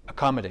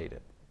accommodate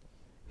it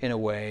in a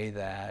way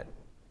that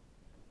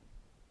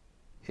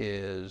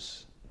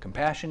is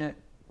compassionate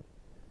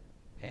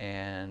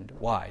and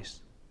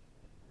wise,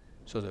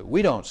 so that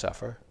we don't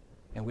suffer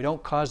and we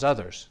don't cause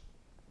others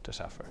to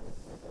suffer.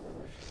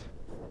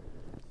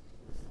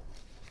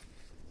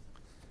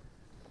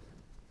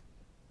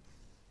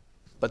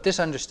 But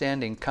this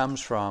understanding comes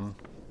from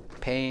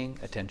paying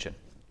attention,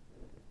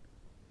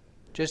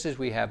 just as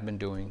we have been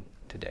doing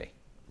today.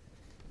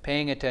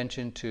 Paying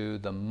attention to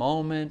the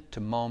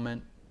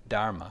moment-to-moment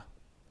Dharma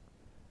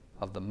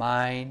of the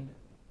mind,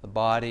 the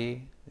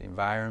body, the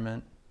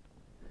environment,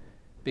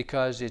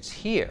 because it's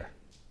here,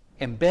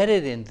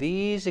 embedded in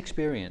these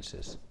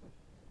experiences,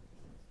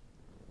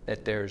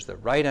 that there's the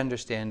right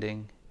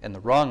understanding and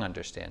the wrong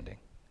understanding.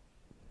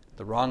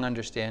 The wrong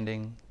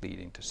understanding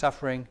leading to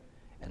suffering,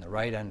 and the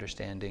right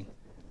understanding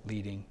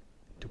leading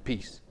to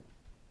peace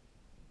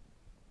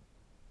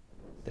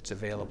that's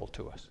available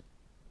to us.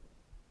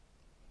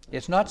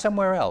 It's not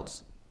somewhere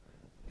else.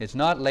 It's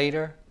not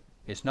later.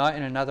 It's not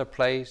in another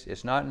place.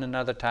 It's not in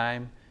another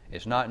time.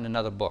 It's not in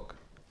another book.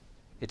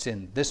 It's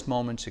in this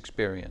moment's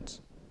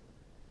experience.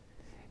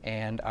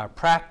 And our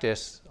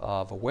practice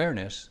of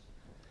awareness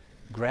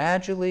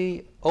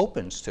gradually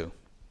opens to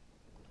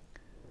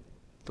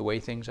the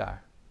way things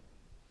are.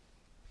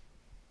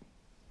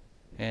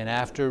 And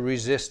after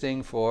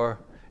resisting for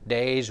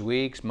days,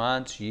 weeks,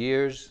 months,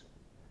 years,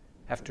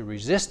 after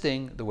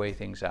resisting the way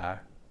things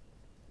are,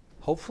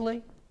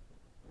 hopefully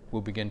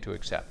we'll begin to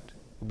accept,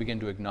 we'll begin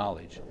to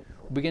acknowledge,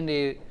 we'll begin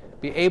to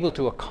be able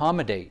to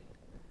accommodate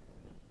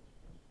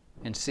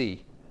and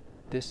see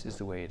this is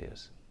the way it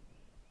is.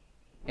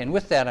 And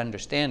with that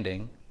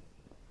understanding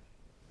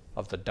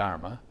of the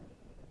Dharma,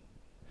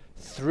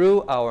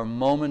 through our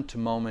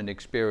moment-to-moment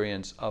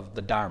experience of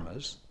the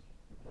Dharmas,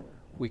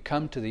 we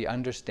come to the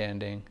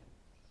understanding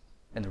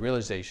and the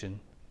realization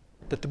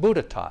that the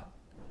Buddha taught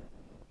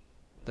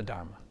the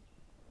Dharma.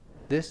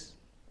 This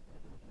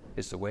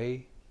is the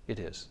way it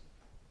is.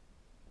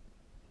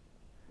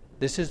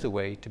 This is the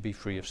way to be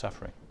free of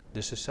suffering.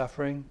 This is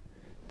suffering.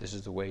 This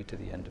is the way to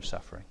the end of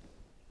suffering.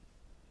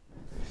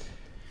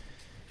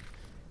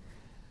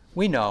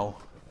 We know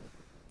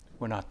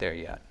we're not there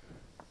yet.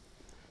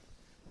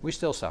 We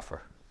still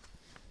suffer.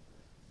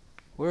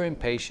 We're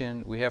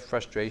impatient, we have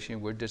frustration,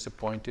 we're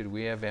disappointed,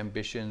 we have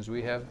ambitions,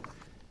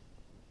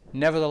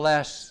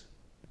 nevertheless,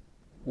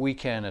 we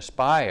can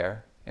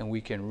aspire and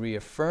we can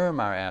reaffirm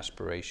our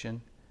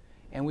aspiration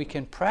and we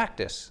can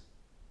practice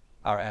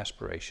our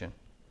aspiration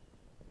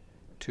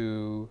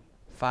to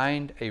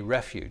find a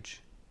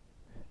refuge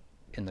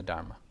in the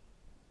Dharma.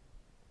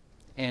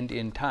 And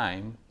in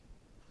time,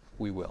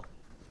 we will.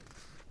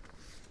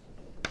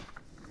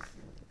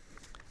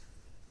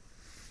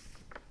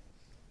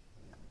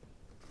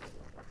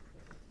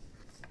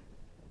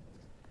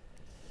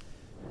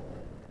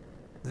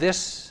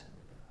 This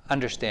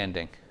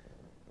understanding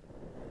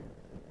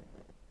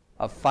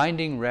of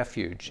finding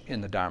refuge in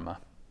the Dharma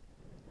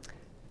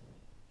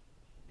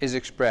is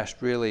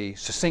expressed really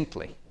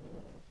succinctly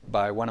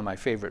by one of my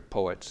favorite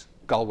poets,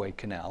 Galway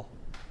Kinnell,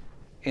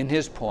 in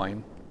his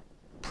poem,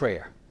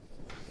 Prayer,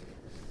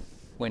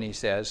 when he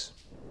says,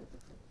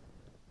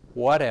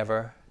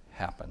 whatever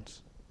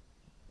happens,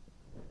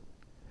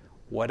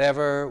 what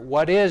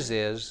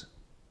is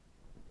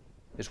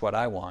what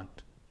I want.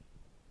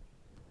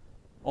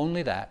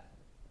 Only that,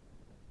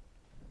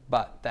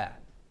 but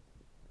that.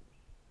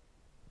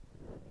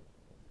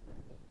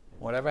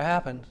 Whatever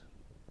happens,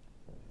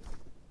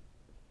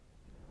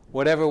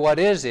 whatever what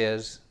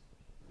is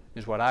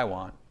what I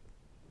want.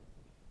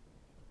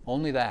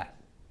 Only that,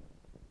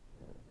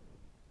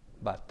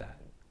 but that.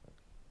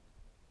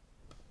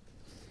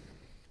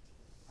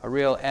 A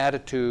real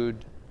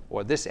attitude,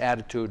 or this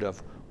attitude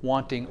of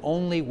wanting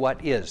only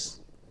what is,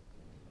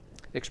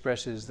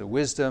 expresses the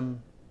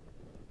wisdom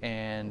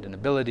and an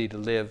ability to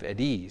live at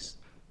ease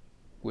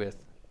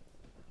with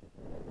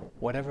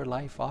whatever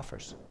life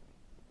offers.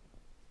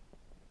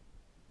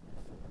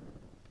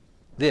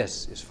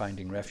 This is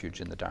finding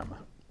refuge in the Dharma.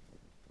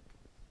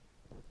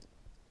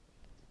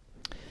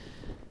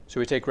 So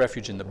we take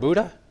refuge in the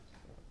Buddha,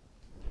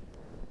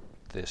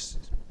 this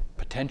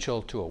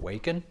potential to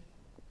awaken,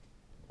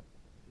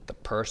 the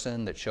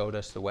person that showed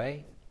us the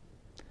way.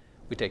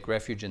 We take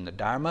refuge in the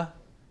Dharma,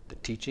 the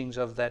teachings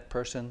of that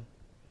person,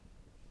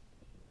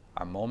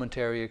 our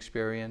momentary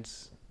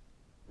experience,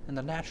 and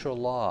the natural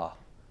law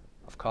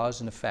of cause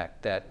and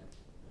effect that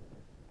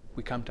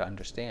we come to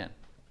understand.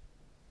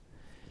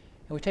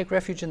 And we take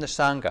refuge in the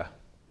Sangha.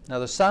 Now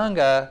the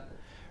Sangha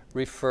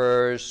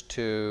refers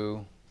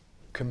to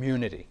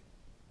community.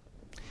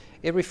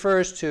 It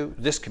refers to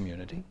this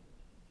community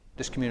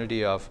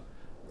of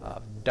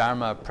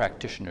Dharma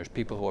practitioners,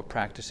 people who are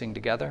practicing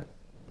together.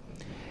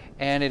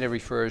 And it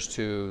refers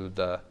to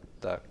the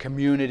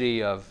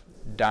community of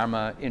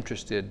Dharma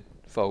interested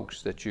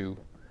folks that you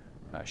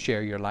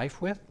share your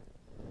life with.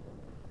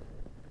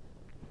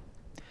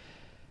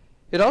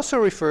 It also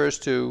refers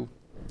to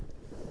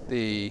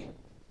the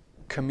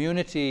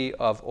community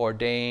of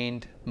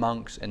ordained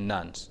monks and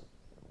nuns,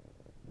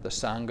 the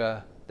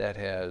Sangha that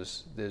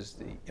is the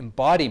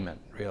embodiment,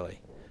 really,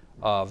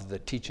 of the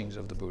teachings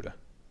of the Buddha.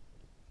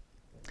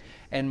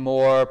 And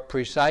more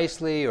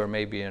precisely, or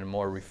maybe in a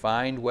more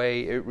refined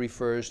way, it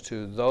refers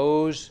to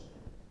those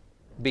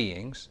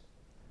beings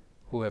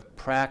who have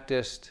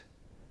practiced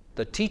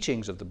the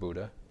teachings of the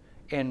Buddha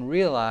and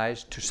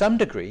realized, to some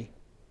degree,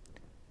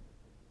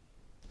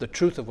 the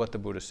truth of what the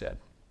Buddha said,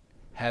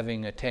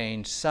 having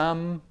attained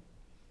some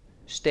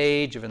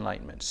stage of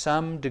enlightenment,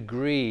 some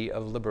degree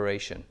of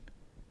liberation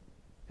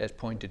as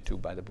pointed to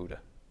by the Buddha.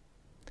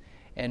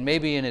 And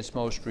maybe in its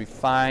most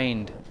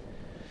refined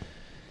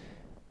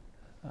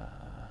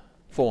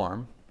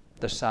form,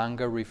 the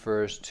Sangha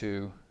refers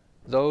to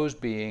those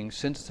beings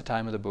since the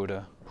time of the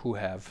Buddha who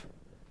have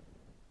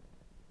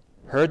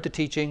heard the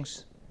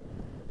teachings,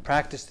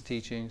 practiced the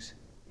teachings,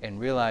 and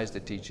realized the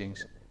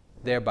teachings,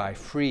 thereby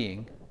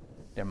freeing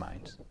their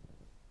minds.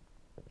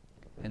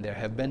 And there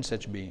have been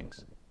such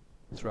beings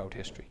throughout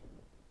history.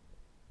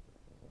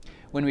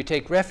 When we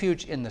take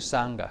refuge in the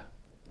Sangha,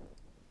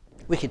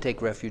 we can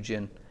take refuge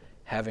in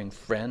having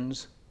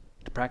friends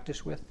to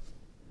practice with.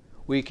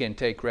 We can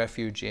take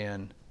refuge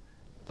in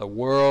the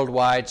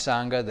worldwide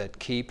Sangha that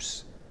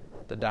keeps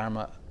the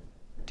Dharma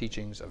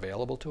teachings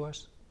available to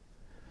us.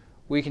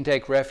 We can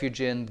take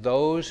refuge in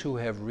those who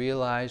have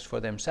realized for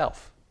themselves,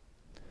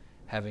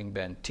 having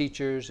been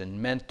teachers and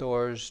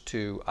mentors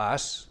to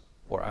us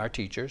or our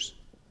teachers.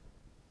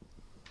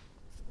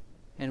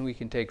 And we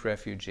can take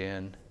refuge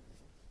in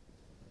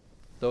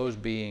those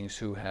beings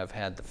who have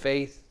had the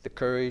faith, the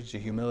courage, the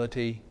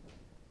humility,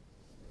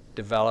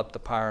 developed the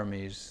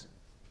paramis,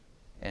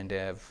 and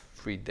have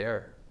freed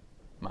their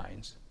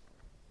minds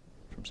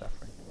from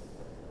suffering.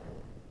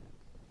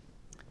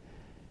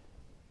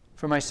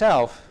 For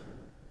myself,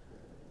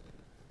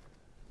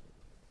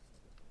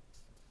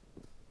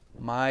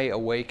 my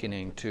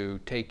awakening to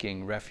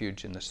taking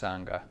refuge in the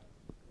Sangha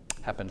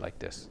happened like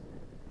this.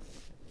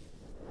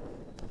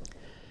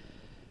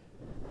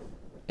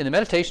 In the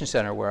meditation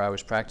center where I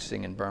was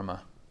practicing in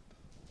Burma,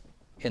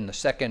 in the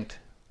second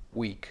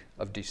week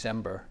of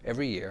December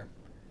every year,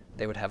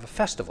 they would have a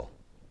festival.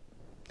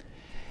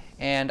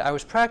 And I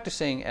was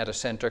practicing at a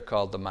center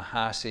called the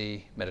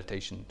Mahasi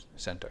Meditation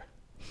Center.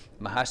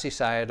 Mahasi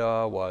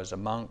Sayadaw was a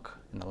monk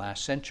in the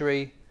last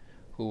century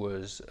who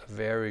was a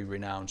very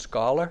renowned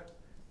scholar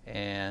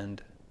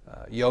and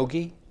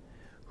yogi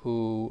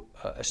who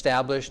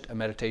established a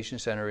meditation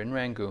center in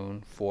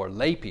Rangoon for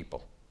lay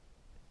people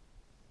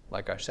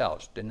like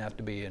ourselves. Didn't have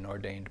to be an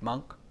ordained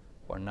monk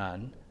or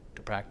nun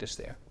to practice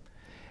there.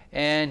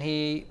 And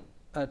he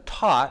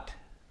taught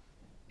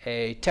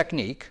a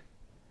technique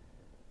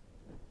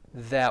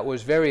that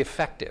was very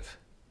effective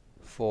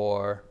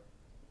for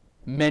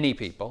many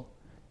people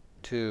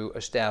to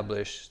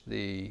establish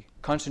the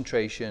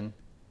concentration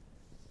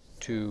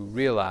to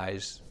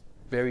realize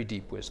very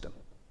deep wisdom.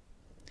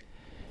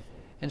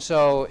 And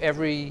so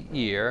every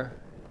year,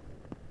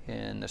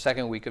 in the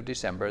second week of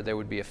December, there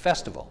would be a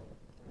festival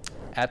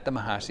at the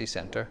Mahasi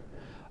Center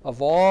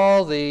of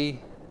all the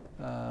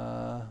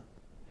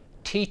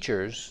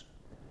teachers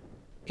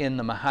in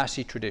the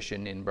Mahasi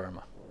tradition in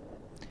Burma.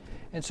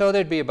 And so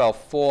there'd be about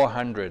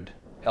 400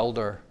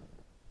 elder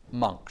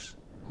monks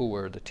who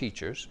were the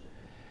teachers.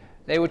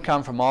 They would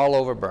come from all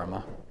over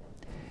Burma,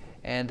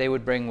 and they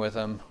would bring with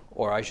them,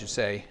 or I should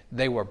say,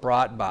 they were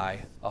brought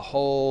by a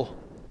whole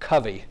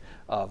covey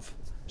of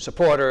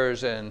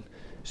supporters and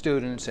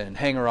students and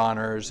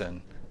hanger-oners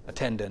and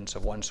attendants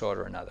of one sort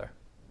or another.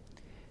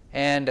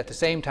 And at the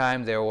same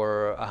time, there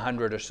were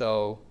 100 or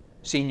so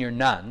senior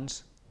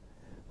nuns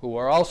who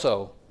were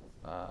also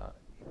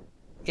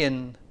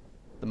in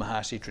the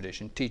Mahasi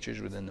tradition, teachers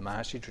within the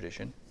Mahasi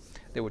tradition.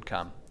 They would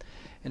come.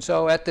 And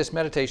so at this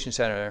meditation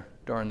center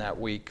during that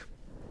week,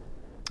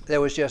 there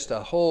was just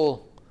a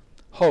whole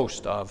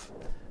host of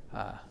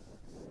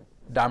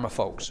Dharma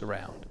folks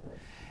around.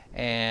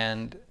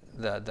 And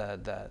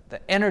the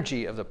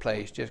energy of the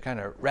place just kind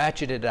of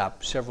ratcheted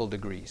up several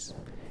degrees.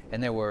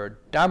 And there were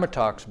Dharma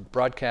talks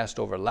broadcast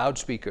over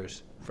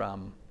loudspeakers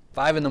from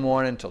 5 in the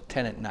morning till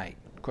 10 at night.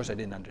 Of course, I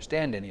didn't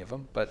understand any of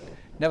them, but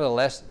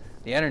nevertheless,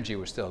 the energy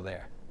was still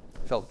there.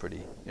 Felt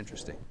pretty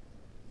interesting.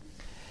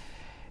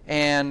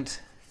 And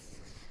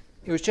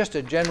it was just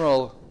a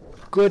general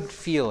good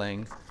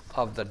feeling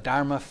of the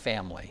Dharma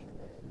family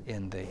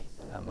in the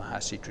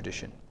Mahasi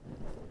tradition.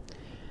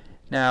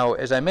 Now,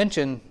 as I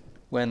mentioned,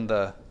 when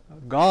the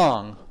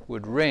gong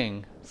would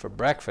ring for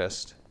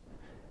breakfast,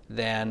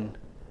 then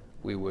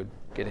we would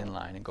get in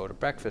line and go to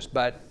breakfast.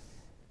 But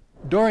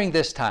during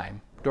this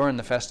time, during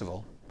the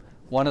festival,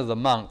 one of the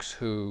monks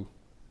who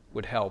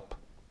would help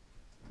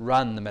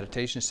run the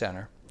meditation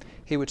center,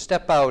 he would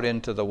step out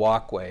into the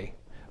walkway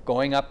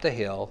going up the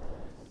hill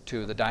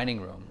to the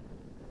dining room,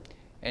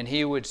 and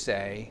he would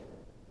say,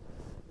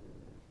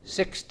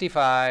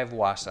 65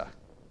 wasa.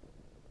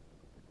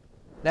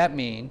 That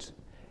means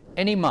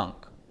any monk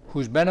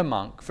who's been a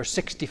monk for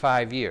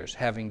 65 years,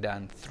 having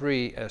done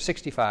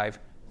 65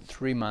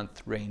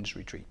 3-month range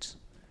retreats.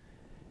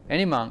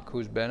 Any monk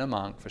who's been a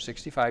monk for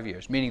 65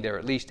 years, meaning they're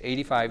at least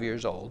 85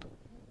 years old,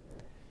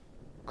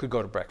 could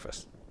go to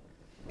breakfast.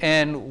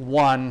 And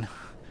one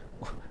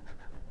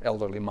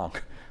elderly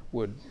monk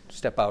would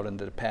step out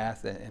into the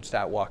path and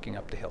start walking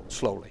up the hill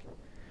slowly.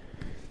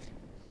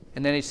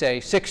 And then he'd say,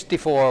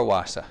 64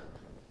 wasa.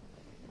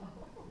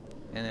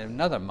 And then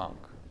another monk,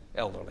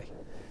 elderly,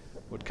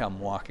 would come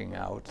walking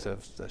out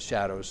of the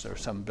shadows of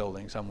some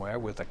building somewhere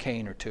with a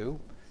cane or two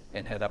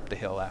and head up the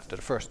hill after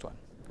the first one.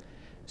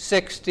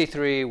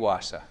 63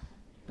 wasa.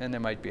 Then there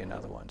might be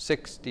another one,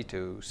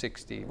 62,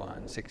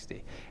 61,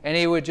 60. And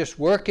he would just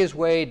work his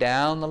way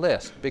down the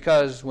list,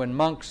 because when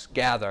monks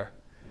gather,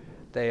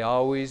 they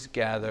always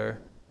gather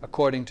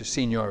according to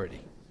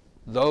seniority.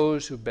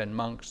 Those who've been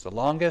monks the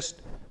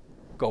longest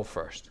go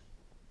first.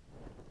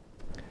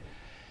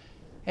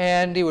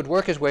 And he would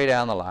work his way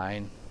down the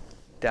line,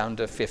 down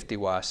to 50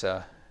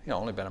 wasa,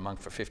 only been a monk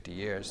for 50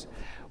 years,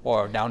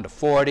 or down to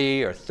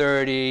 40 or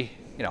 30.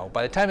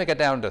 By the time they got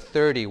down to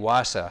 30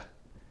 wasa,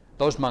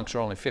 those monks are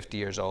only 50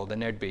 years old,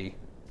 and there'd be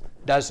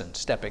dozens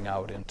stepping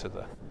out into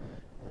the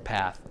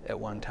path at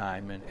one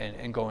time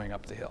and going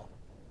up the hill.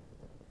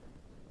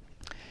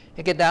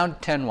 You get down to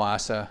 10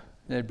 wasa,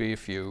 there'd be a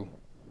few.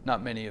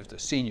 Not many of the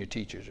senior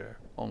teachers are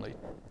only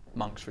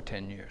monks for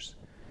 10 years.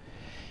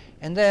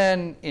 And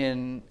then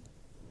in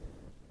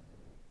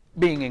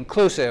being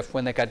inclusive,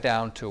 when they got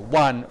down to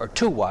 1 or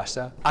 2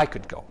 wasa, I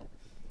could go.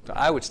 So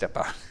I would step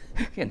out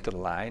into the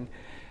line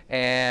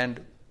and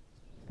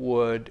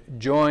would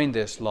join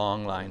this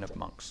long line of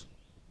monks.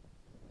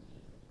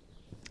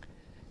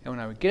 And when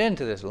I would get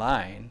into this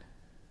line,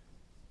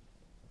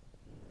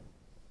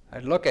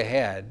 I'd look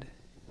ahead,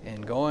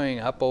 and going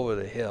up over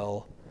the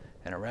hill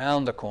and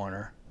around the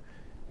corner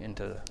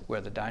into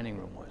where the dining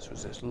room was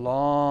this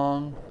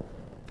long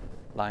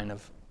line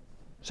of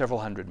several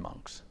hundred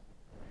monks.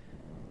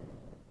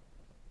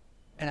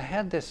 And I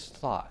had this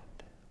thought,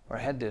 or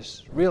I had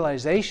this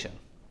realization,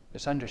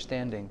 this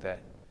understanding that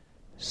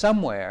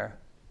somewhere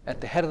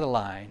at the head of the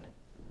line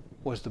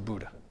was the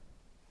Buddha.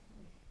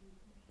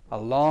 A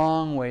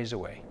long ways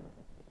away,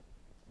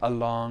 a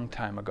long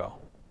time ago.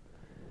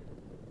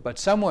 But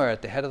somewhere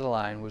at the head of the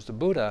line was the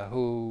Buddha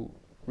who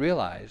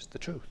realized the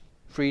truth,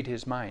 freed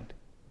his mind.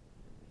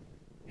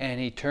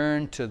 And he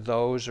turned to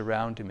those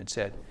around him and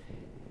said,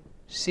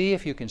 see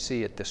if you can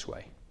see it this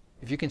way.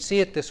 If you can see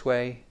it this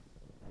way,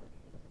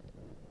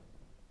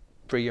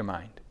 free your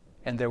mind.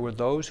 And there were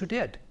those who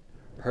did,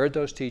 heard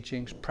those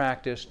teachings,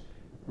 practiced,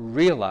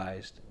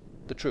 realized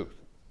the truth.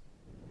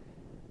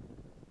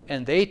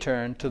 And they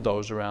turned to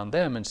those around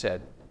them and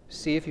said,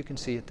 see if you can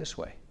see it this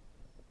way.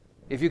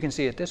 If you can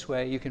see it this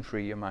way, you can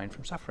free your mind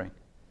from suffering.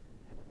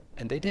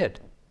 And they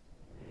did.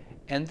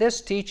 And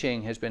this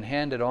teaching has been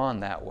handed on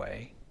that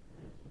way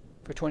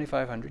for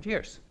 2,500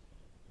 years.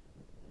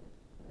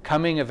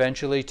 Coming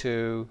eventually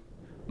to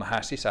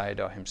Mahasi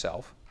Sayadaw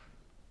himself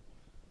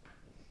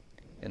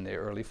in the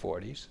early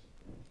 40s,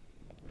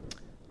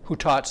 who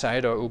taught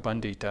Sayadaw U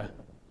Pandita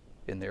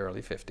in the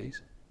early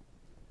 50s,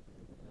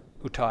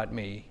 who taught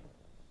me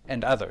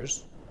and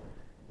others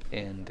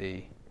in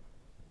the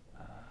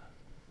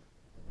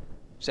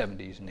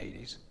 70s and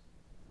 80s.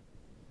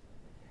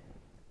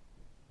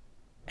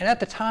 And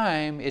at the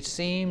time, it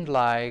seemed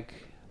like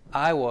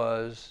I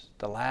was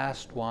the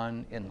last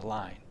one in the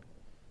line.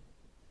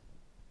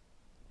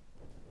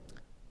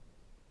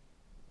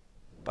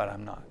 But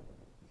I'm not.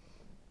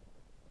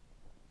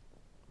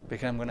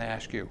 Because I'm going to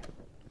ask you,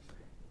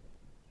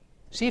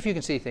 see if you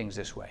can see things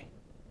this way.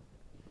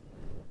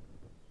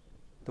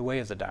 The way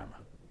of the Dharma.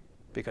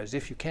 Because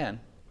if you can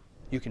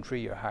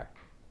free your heart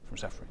from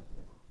suffering.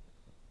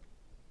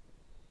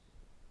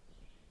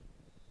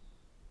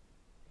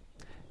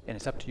 And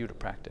it's up to you to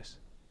practice,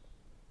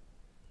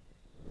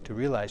 to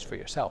realize for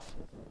yourself,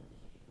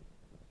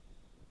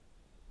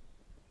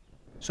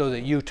 so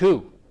that you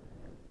too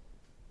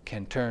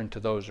can turn to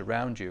those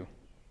around you,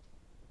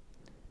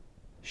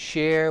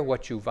 share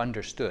what you've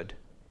understood,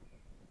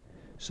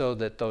 so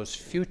that those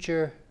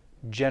future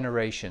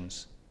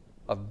generations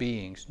of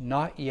beings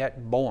not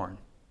yet born,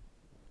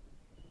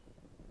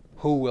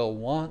 who will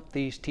want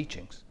these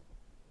teachings,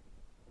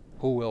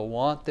 who will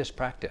want this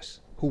practice,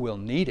 who will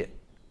need it,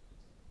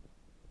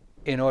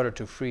 in order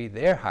to free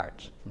their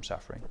hearts from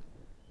suffering,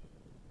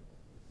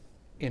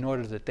 in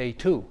order that they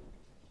too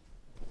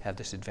have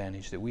this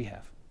advantage that we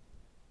have.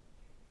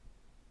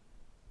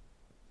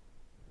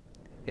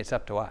 It's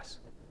up to us.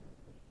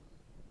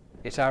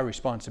 It's our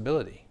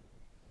responsibility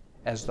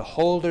as the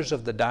holders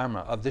of the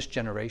Dharma of this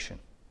generation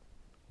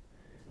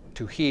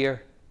to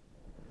hear,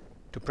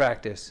 to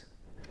practice,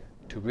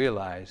 to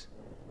realize,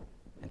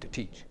 and to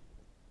teach.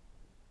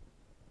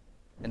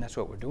 And that's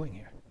what we're doing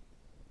here.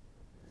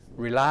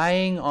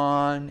 Relying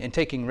on and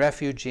taking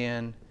refuge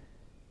in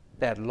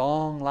that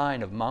long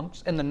line of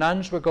monks, and the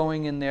nuns were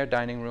going in their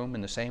dining room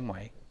in the same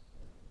way,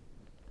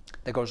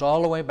 that goes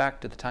all the way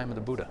back to the time of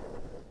the Buddha.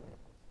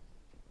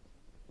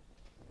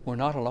 We're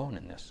not alone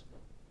in this.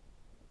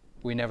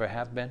 We never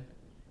have been,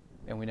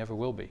 and we never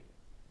will be.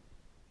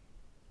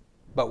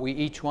 But we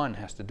each one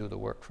has to do the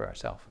work for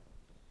ourselves.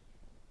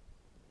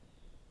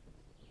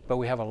 But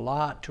we have a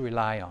lot to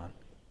rely on.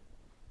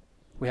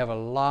 We have a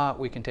lot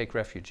we can take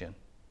refuge in.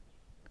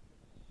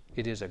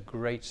 It is a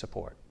great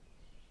support.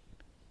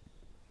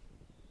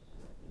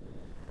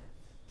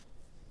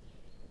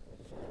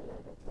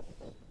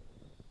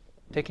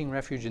 Taking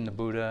refuge in the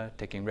Buddha,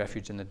 taking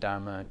refuge in the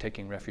Dharma,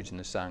 taking refuge in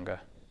the Sangha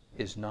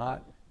is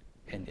not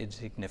an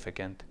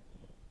insignificant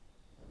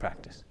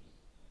practice.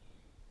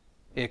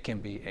 It can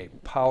be a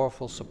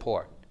powerful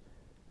support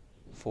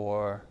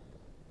for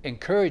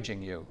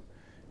encouraging you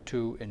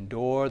to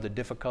endure the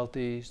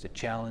difficulties, the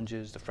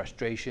challenges, the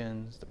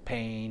frustrations, the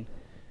pain,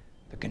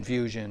 the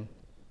confusion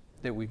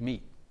that we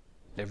meet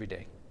every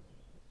day.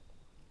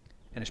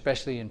 And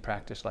especially in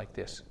practice like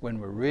this, when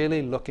we're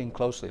really looking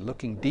closely,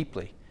 looking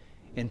deeply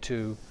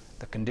into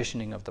the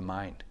conditioning of the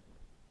mind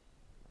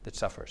that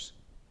suffers.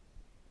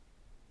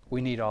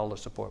 We need all the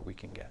support we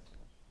can get.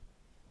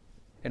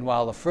 And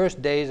while the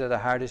first days are the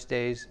hardest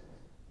days,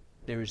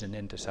 there is an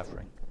end to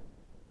suffering.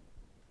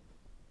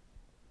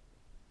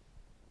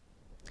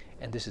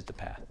 And this is the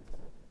path.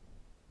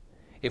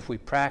 If we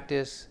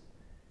practice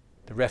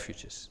the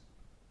refuges,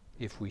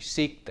 if we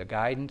seek the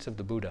guidance of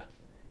the Buddha,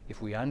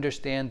 if we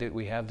understand that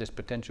we have this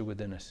potential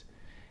within us,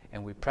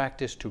 and we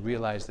practice to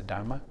realize the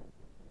Dharma,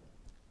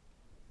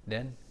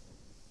 then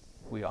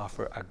we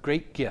offer a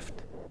great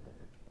gift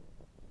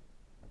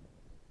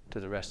to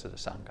the rest of the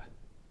Sangha.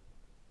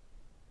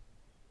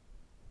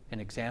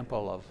 An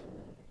example of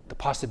the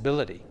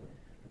possibility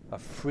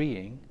of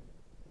freeing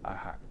our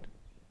heart,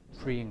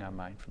 freeing our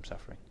mind from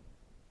suffering.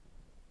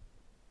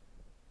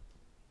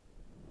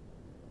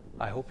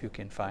 I hope you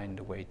can find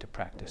a way to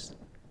practice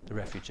the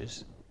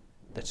refuges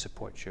that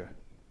support your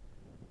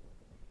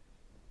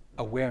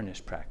awareness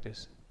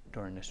practice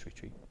during this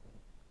retreat.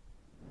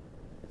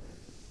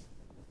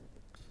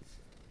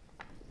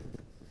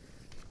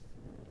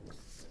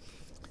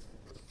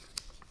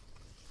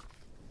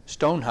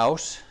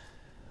 Stonehouse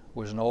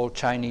was an old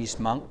Chinese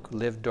monk who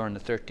lived during the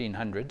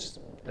 1300s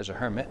as a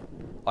hermit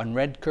on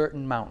Red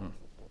Curtain Mountain.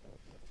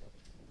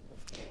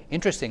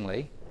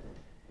 Interestingly,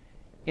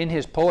 in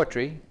his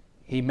poetry,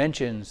 he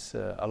mentions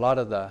a lot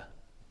of the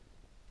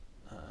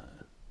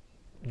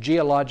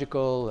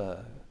geological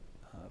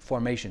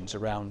formations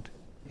around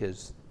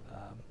his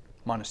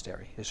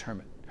monastery, his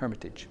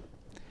hermitage.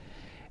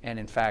 And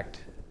in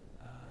fact,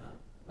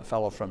 a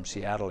fellow from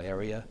Seattle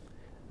area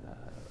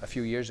a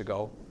few years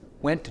ago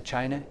went to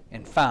China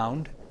and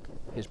found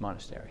his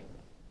monastery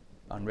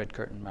on Red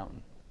Curtain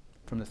Mountain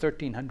from the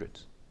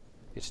 1300s.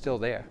 It's still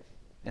there,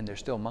 and there's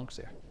still monks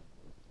there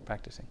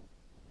practicing.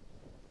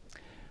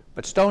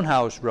 But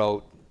Stonehouse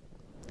wrote,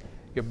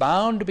 "You're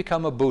bound to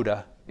become a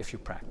Buddha if you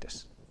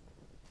practice.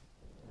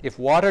 If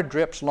water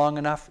drips long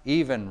enough,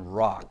 even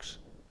rocks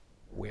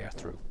wear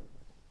through.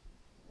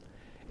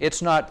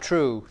 It's not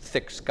true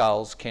thick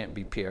skulls can't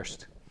be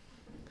pierced.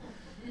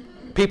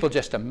 People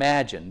just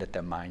imagine that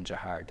their minds are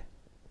hard.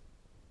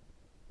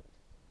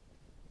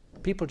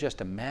 People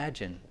just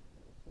imagine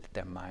that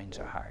their minds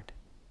are hard.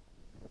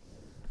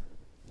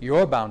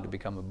 You're bound to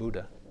become a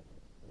Buddha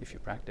if you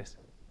practice."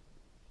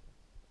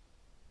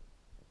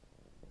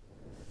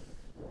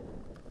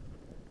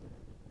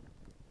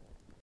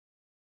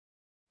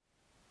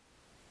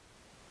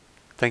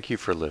 Thank you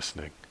for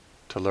listening.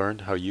 To learn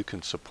how you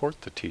can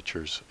support the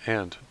teachers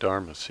and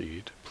Dharma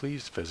Seed,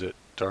 please visit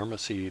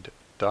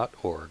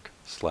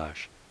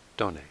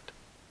dharmaseed.org/donate.